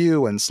of like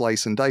you and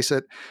slice and dice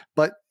it.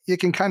 But you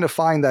can kind of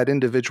find that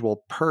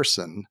individual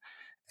person.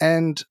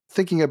 And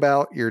thinking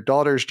about your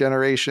daughter's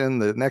generation,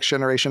 the next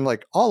generation,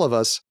 like all of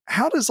us,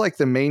 how does like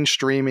the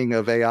mainstreaming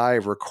of AI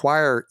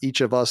require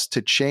each of us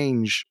to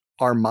change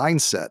our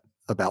mindset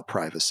about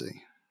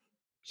privacy?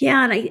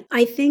 Yeah. And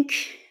I think,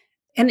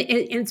 and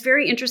it's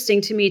very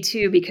interesting to me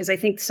too, because I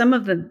think some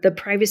of the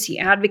privacy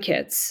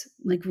advocates,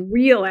 like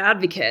real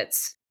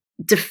advocates,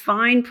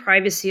 define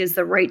privacy as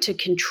the right to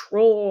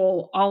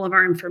control all of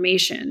our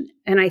information.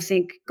 And I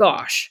think,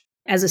 gosh,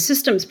 as a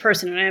systems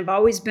person, and I've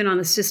always been on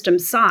the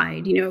systems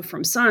side,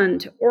 from Sun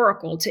to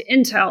Oracle to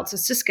Intel to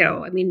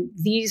Cisco. I mean,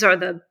 these are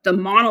the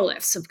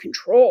monoliths of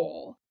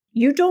control.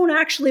 You don't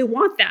actually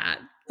want that.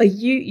 Like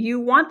you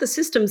want the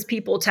systems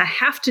people to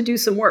have to do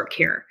some work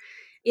here.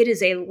 It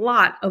is a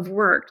lot of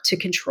work to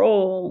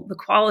control the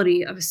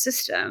quality of a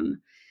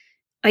system.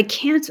 I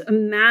can't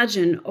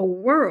imagine a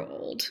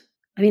world.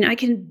 I mean, I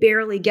can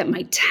barely get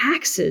my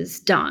taxes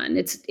done.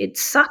 It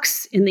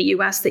sucks in the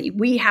US that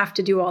we have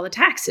to do all the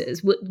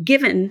taxes,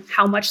 given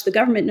how much the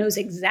government knows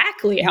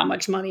exactly how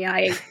much money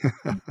I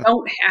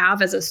don't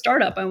have as a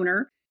startup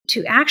owner,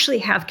 to actually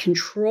have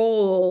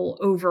control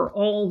over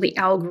all the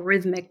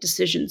algorithmic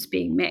decisions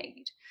being made.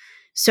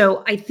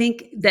 So I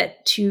think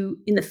that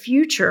in the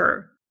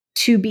future,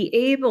 to be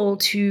able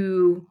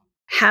to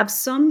have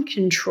some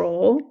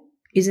control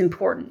is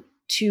important.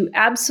 To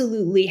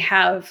absolutely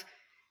have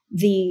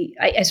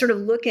I sort of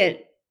look at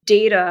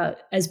data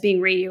as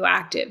being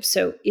radioactive.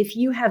 So if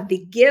you have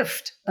the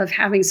gift of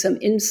having some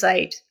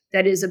insight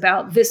that is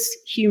about this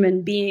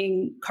human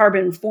being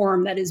carbon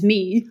form that is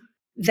me,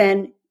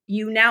 then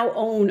you now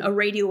own a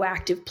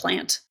radioactive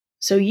plant.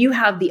 So you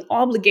have the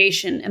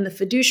obligation and the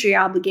fiduciary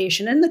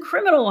obligation and the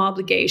criminal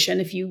obligation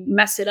if you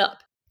mess it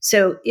up.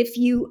 So if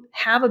you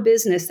have a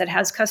business that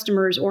has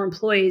customers or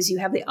employees, you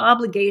have the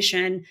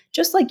obligation,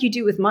 just like you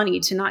do with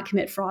money, to not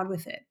commit fraud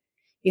with it.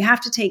 You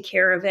have to take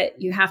care of it.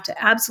 You have to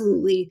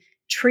absolutely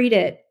treat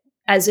it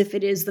as if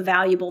it is the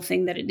valuable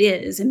thing that it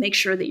is, and make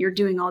sure that you're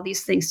doing all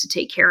these things to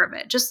take care of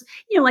it. Just,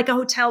 like a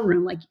hotel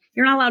room, like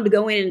you're not allowed to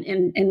go in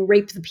and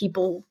rape the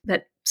people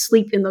that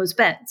sleep in those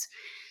beds.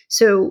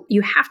 So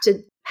you have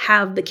to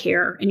have the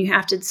care, and you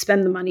have to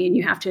spend the money, and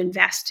you have to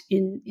invest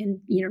in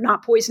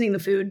not poisoning the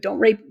food. Don't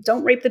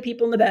rape the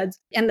people in the beds.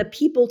 And the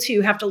people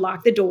too have to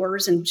lock the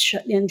doors and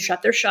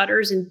shut their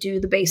shutters and do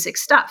the basic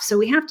stuff. So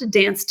we have to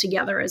dance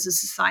together as a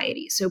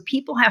society. So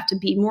people have to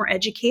be more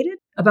educated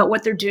about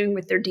what they're doing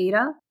with their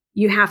data.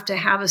 You have to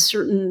have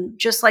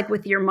just like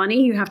with your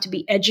money, you have to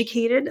be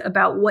educated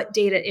about what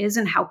data is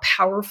and how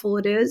powerful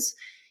it is.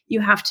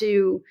 You have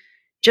to,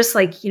 just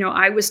like,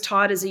 I was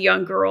taught as a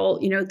young girl,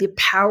 the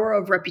power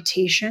of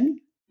reputation.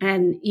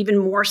 And even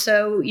more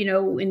so,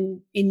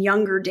 in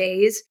younger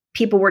days,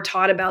 people were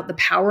taught about the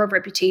power of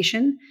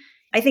reputation.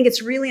 I think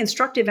it's really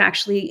instructive,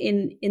 actually,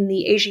 in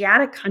the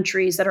Asiatic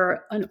countries that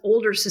are an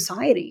older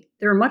society.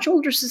 They're a much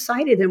older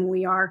society than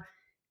we are.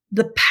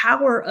 The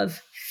power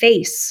of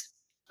face,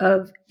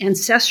 of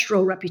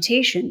ancestral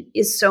reputation,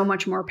 is so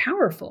much more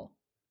powerful.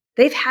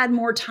 They've had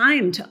more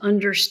time to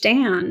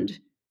understand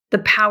the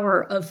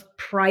power of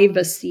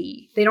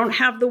privacy. They don't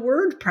have the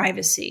word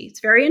privacy. It's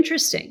very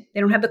interesting.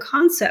 They don't have the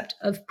concept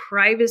of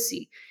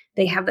privacy.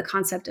 They have the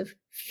concept of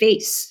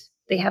face.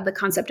 They have the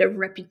concept of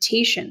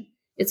reputation.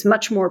 It's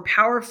much more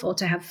powerful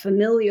to have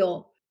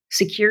familial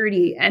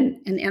security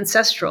and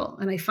ancestral.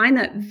 And I find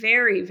that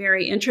very,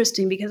 very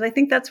interesting, because I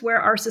think that's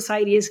where our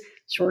society is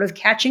sort of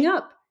catching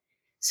up.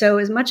 So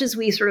as much as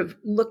we sort of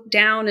look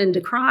down and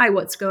decry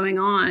what's going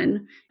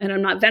on, and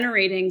I'm not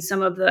venerating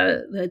some of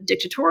the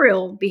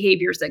dictatorial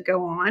behaviors that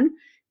go on,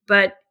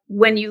 but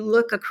when you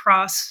look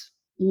across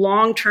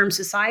long-term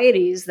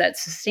societies that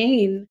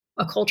sustain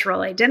a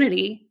cultural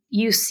identity,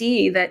 you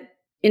see that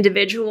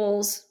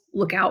individuals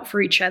look out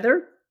for each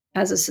other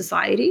as a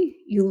society.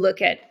 You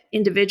look at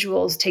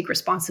individuals take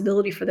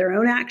responsibility for their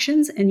own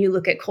actions, and you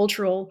look at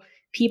cultural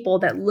people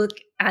that look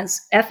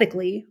as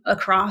ethically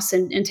across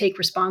and take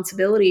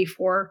responsibility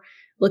for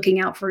looking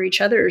out for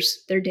each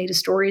other's, their data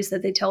stories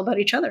that they tell about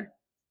each other.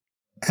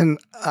 And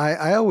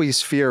I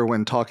always fear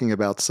when talking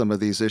about some of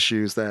these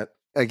issues that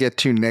I get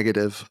too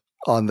negative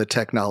on the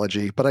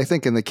technology. But I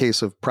think in the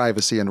case of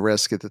privacy and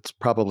risk, it's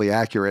probably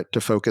accurate to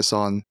focus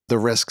on the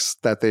risks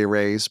that they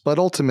raise. But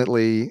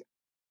ultimately,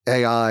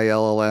 AI,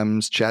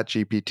 LLMs,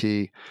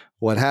 ChatGPT,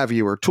 what have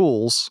you, are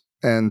tools,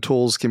 and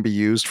tools can be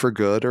used for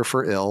good or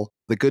for ill.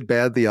 The good,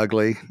 bad, the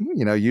ugly.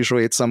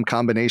 Usually it's some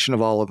combination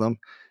of all of them.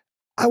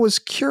 I was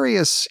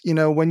curious,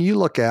 when you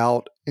look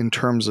out in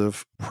terms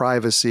of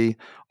privacy,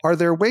 are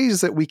there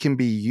ways that we can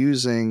be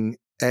using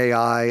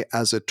AI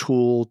as a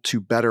tool to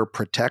better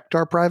protect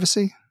our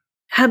privacy?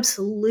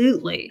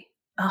 Absolutely.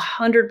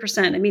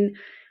 100%. I mean,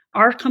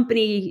 our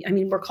company,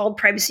 we're called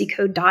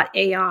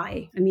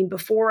PrivacyCode.AI.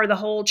 Before the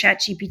whole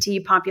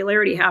ChatGPT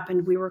popularity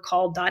happened, we were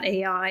called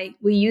 .AI.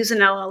 We use an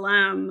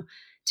LLM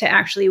to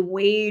actually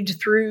wade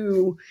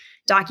through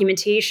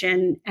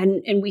documentation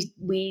and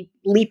we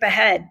leap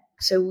ahead.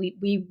 So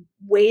we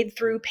wade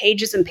through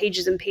pages and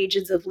pages and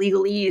pages of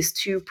legalese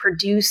to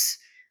produce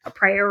a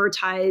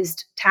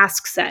prioritized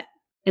task set.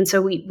 And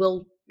so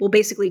we'll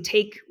basically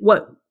take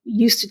what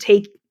used to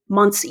take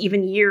months,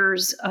 even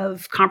years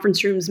of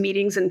conference rooms,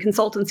 meetings, and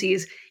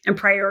consultancies and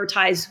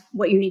prioritize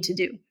what you need to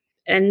do.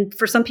 And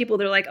for some people,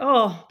 they're like,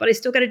 oh, but I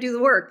still got to do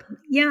the work.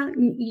 Yeah,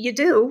 you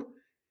do.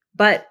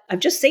 But I've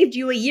just saved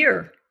you a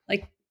year.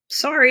 Like,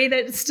 sorry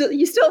that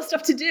you still have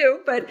stuff to do,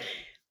 but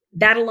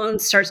that alone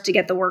starts to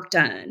get the work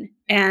done.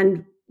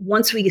 And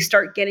once we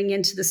start getting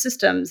into the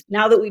systems,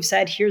 now that we've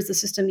said, here's the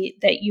system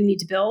that you need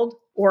to build,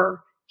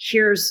 or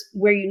here's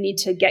where you need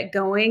to get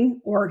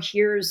going, or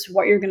here's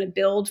what you're going to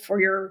build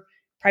for your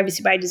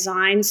privacy by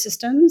design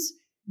systems,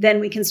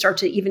 then we can start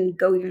to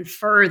go even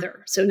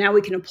further. So now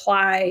we can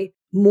apply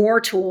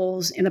more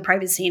tools in the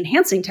privacy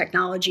enhancing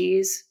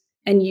technologies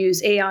and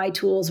use AI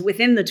tools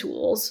within the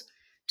tools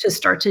to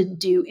start to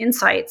do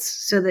insights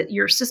so that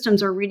your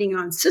systems are reading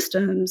on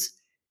systems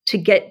to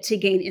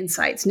gain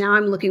insights. Now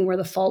I'm looking where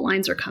the fault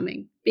lines are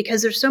coming,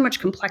 because there's so much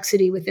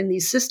complexity within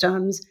these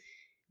systems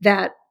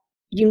that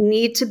you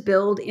need to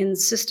build in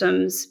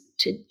systems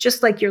to,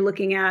 just like you're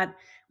looking at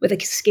with a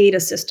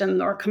SCADA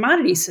system or a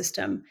commodity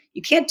system.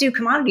 You can't do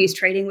commodities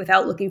trading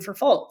without looking for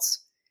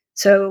faults.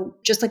 So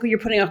just like when you're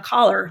putting a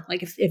collar,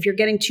 like if you're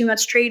getting too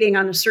much trading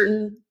on a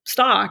certain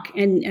stock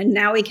and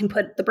now we can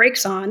put the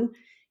brakes on,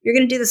 you're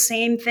going to do the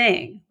same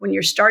thing when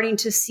you're starting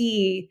to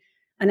see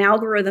an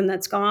algorithm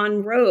that's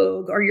gone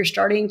rogue, or you're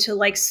starting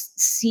to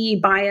see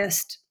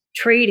biased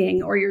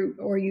trading, or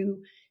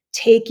you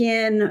take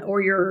in,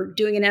 or you're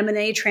doing an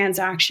M&A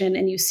transaction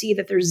and you see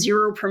that there's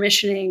zero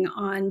permissioning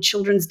on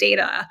children's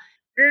data.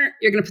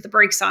 You're going to put the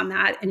brakes on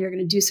that and you're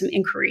going to do some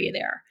inquiry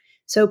there.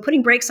 So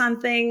putting brakes on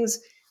things,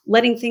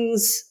 letting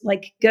things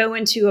go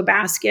into a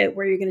basket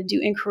where you're going to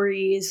do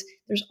inquiries.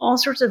 There's all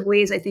sorts of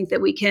ways I think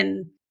that we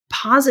can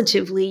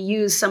positively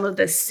use some of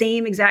the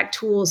same exact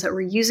tools that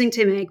we're using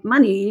to make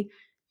money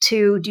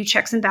to do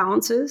checks and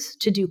balances,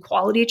 to do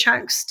quality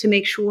checks, to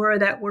make sure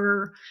that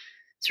we're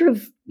sort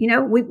of,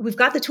 we've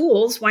got the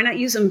tools. Why not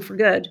use them for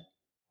good?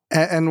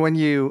 And when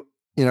you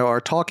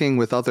are talking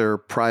with other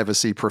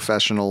privacy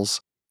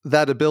professionals,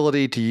 that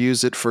ability to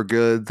use it for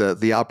good,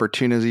 the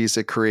opportunities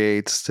it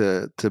creates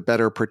to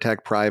better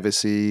protect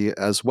privacy,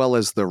 as well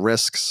as the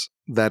risks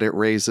that it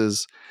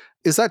raises,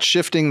 is that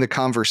shifting the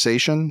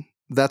conversation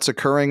that's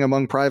occurring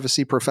among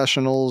privacy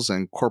professionals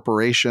and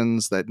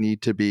corporations that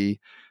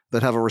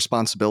have a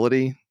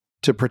responsibility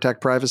to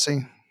protect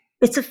privacy?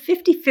 It's a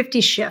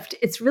 50-50 shift.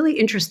 It's really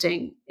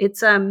interesting.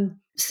 It's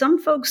some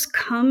folks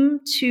come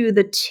to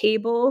the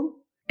table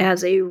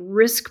as a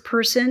risk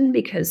person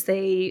because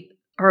they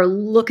are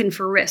looking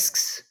for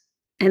risks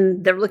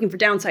and they're looking for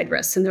downside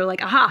risks, and they're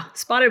like, aha,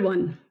 spotted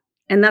one.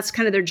 And that's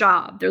kind of their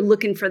job. They're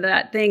looking for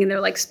that thing and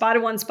they're like,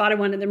 spotted one,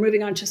 and they're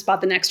moving on to spot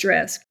the next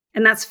risk.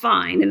 And that's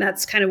fine. And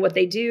that's kind of what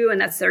they do.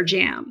 And that's their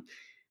jam.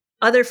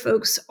 Other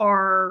folks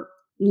are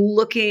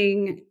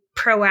looking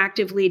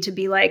proactively to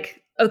be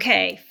like,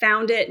 okay,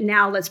 found it.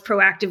 Now let's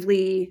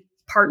proactively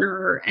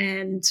partner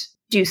and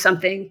do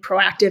something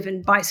proactive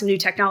and buy some new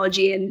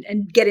technology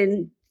and get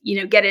in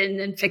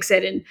and fix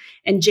it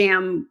and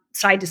jam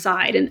side to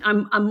side. And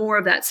I'm more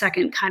of that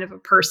second kind of a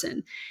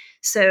person.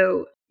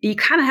 So you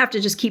kind of have to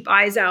just keep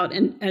eyes out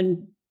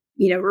and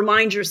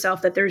remind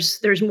yourself that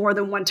there's more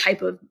than one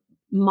type of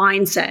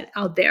mindset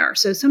out there.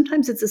 So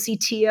sometimes it's a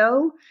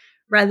CTO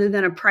rather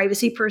than a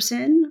privacy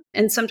person.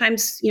 And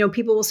sometimes,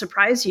 people will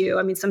surprise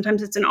you.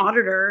 Sometimes it's an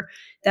auditor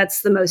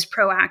that's the most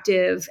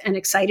proactive and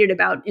excited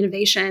about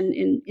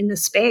innovation in the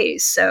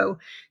space. So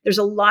there's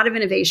a lot of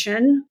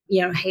innovation,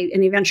 hey,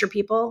 any venture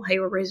people, hey,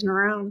 we're raising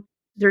our own.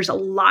 There's a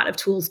lot of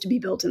tools to be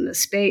built in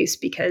this space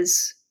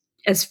because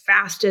as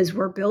fast as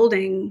we're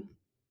building,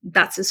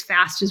 that's as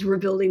fast as we're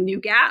building new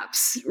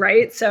gaps,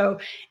 right? So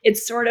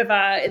it's sort of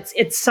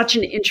it's such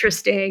an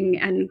interesting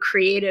and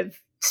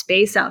creative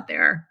space out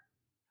there.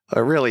 It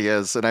really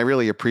is, and I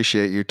really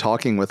appreciate you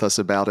talking with us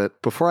about it.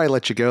 Before I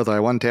let you go, though, I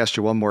wanted to ask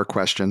you one more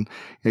question.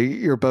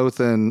 You're both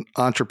an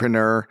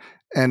entrepreneur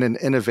and an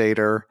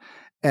innovator.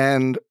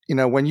 And,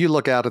 when you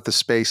look out at the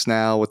space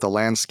now with the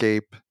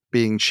landscape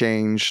being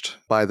changed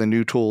by the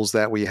new tools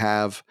that we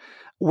have,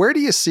 where do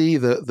you see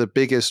the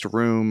biggest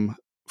room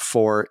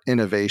for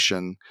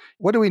innovation?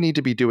 What do we need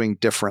to be doing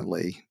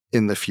differently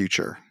in the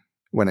future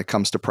when it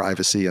comes to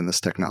privacy and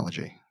this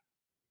technology?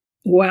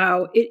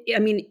 Wow.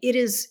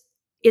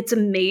 It's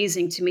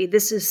amazing to me.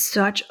 This is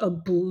such a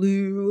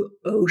blue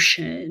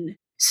ocean.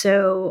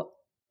 So,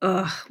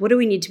 what do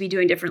we need to be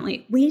doing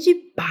differently? We need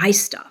to buy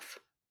stuff.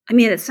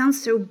 It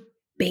sounds so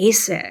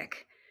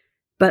basic,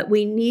 but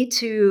we need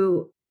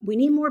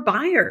more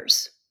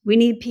buyers. We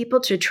need people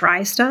to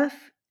try stuff.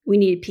 We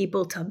need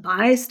people to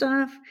buy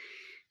stuff.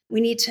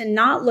 We need to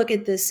not look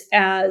at this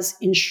as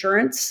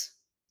insurance.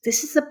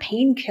 This is a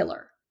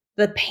painkiller.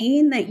 The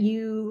pain that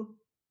you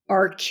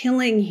are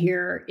killing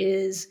here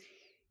is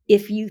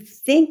if you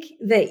think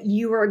that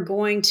you are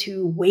going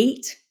to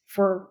wait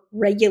for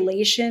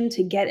regulation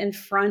to get in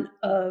front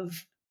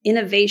of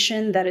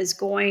innovation that is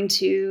going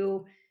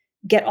to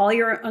get all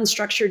your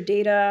unstructured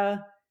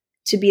data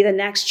to be the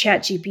next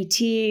chat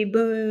GPT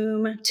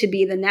boom, to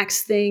be the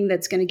next thing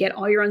that's going to get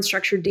all your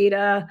unstructured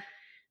data,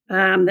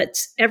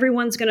 that's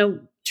everyone's going to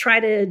try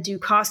to do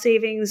cost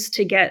savings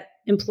to get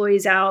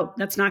employees out.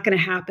 That's not going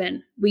to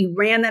happen. We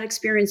ran that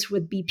experience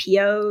with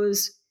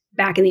BPOs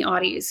back in the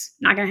aughties.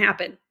 Not going to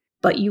happen.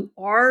 But you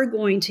are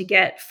going to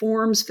get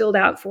forms filled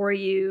out for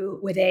you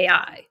with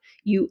AI.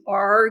 You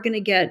are going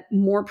to get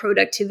more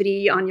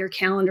productivity on your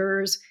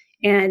calendars,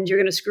 and you're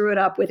going to screw it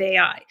up with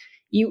AI.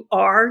 You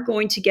are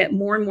going to get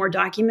more and more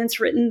documents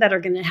written that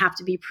are going to have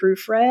to be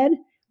proofread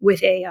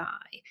with AI.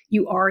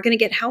 You are going to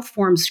get health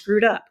forms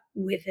screwed up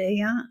with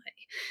AI.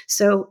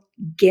 So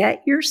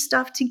get your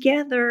stuff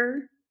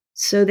together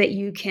so that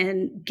you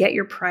can get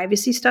your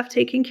privacy stuff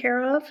taken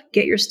care of,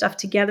 get your stuff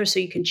together so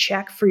you can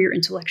check for your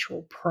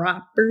intellectual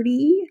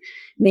property,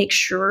 make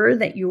sure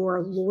that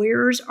your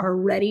lawyers are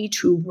ready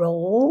to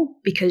roll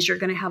because you're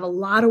going to have a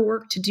lot of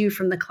work to do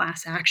from the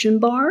class action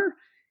bar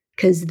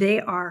because they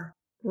are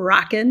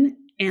rocking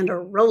and a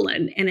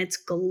rolling, and it's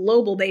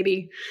global,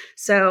 baby.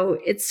 So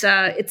it's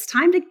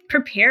time to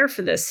prepare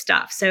for this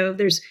stuff. So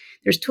there's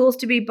tools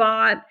to be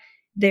bought.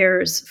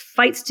 There's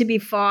fights to be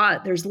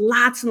fought. There's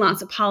lots and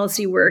lots of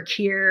policy work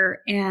here,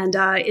 and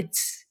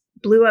it's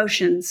blue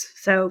oceans.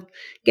 So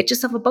get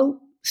yourself a boat,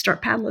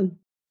 start paddling.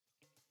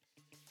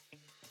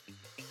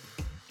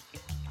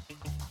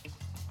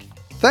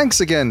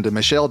 Thanks again to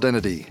Michelle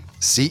Dennedy,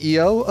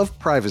 CEO of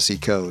Privacy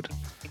Code.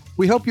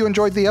 We hope you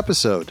enjoyed the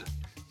episode.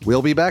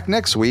 We'll be back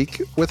next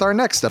week with our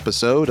next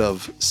episode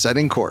of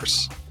Setting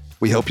Course.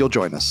 We hope you'll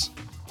join us.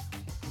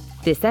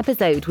 This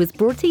episode was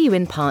brought to you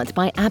in part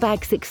by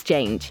Abax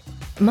Exchange.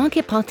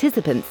 Market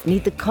participants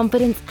need the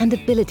confidence and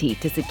ability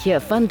to secure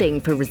funding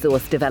for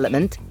resource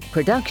development,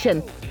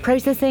 production,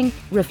 processing,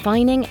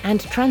 refining,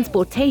 and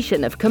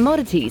transportation of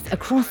commodities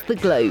across the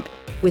globe,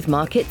 with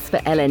markets for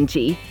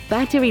LNG,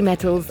 battery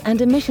metals,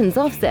 and emissions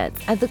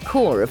offsets at the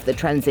core of the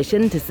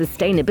transition to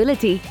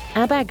sustainability.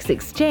 Abax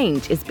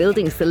Exchange is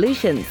building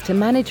solutions to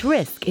manage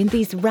risk in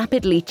these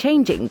rapidly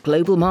changing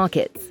global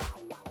markets.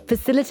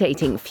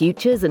 Facilitating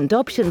futures and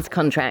options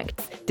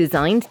contracts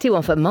designed to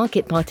offer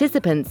market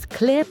participants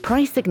clear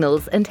price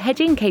signals and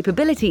hedging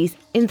capabilities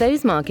in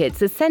those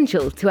markets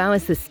essential to our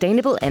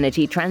sustainable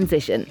energy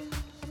transition.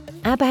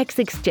 Abax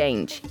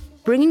Exchange,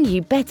 bringing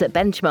you better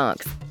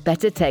benchmarks,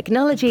 better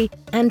technology,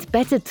 and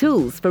better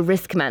tools for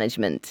risk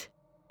management.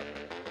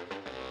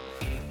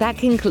 That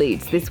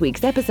concludes this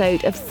week's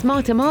episode of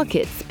Smarter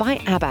Markets by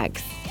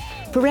Abax.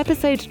 For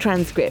episode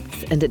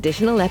transcripts and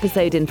additional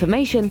episode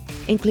information,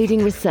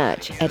 including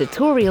research,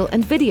 editorial,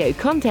 and video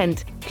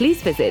content,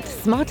 please visit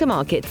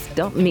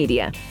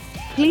smartermarkets.media.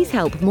 Please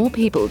help more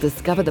people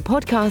discover the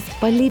podcast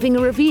by leaving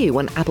a review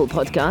on Apple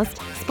Podcast,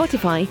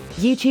 Spotify,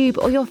 YouTube,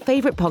 or your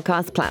favorite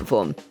podcast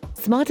platform.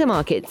 Smarter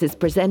Markets is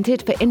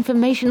presented for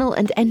informational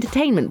and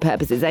entertainment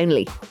purposes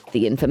only.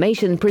 The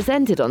information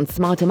presented on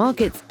Smarter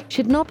Markets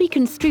should not be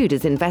construed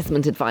as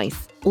investment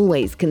advice.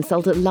 Always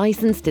consult a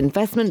licensed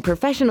investment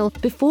professional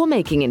before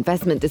making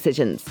investment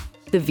decisions.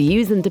 The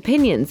views and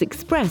opinions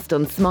expressed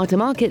on Smarter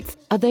Markets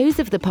are those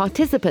of the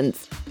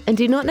participants and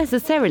do not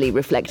necessarily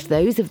reflect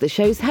those of the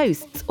show's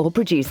hosts or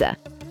producer.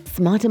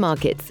 Smarter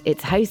Markets,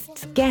 its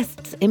hosts,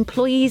 guests,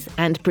 employees,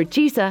 and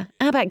producer,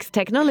 Abax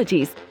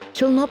Technologies,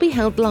 shall not be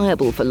held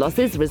liable for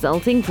losses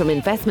resulting from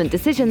investment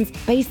decisions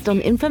based on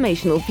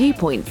informational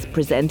viewpoints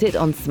presented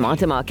on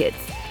Smarter Markets.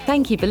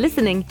 Thank you for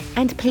listening,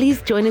 and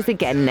please join us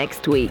again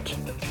next week.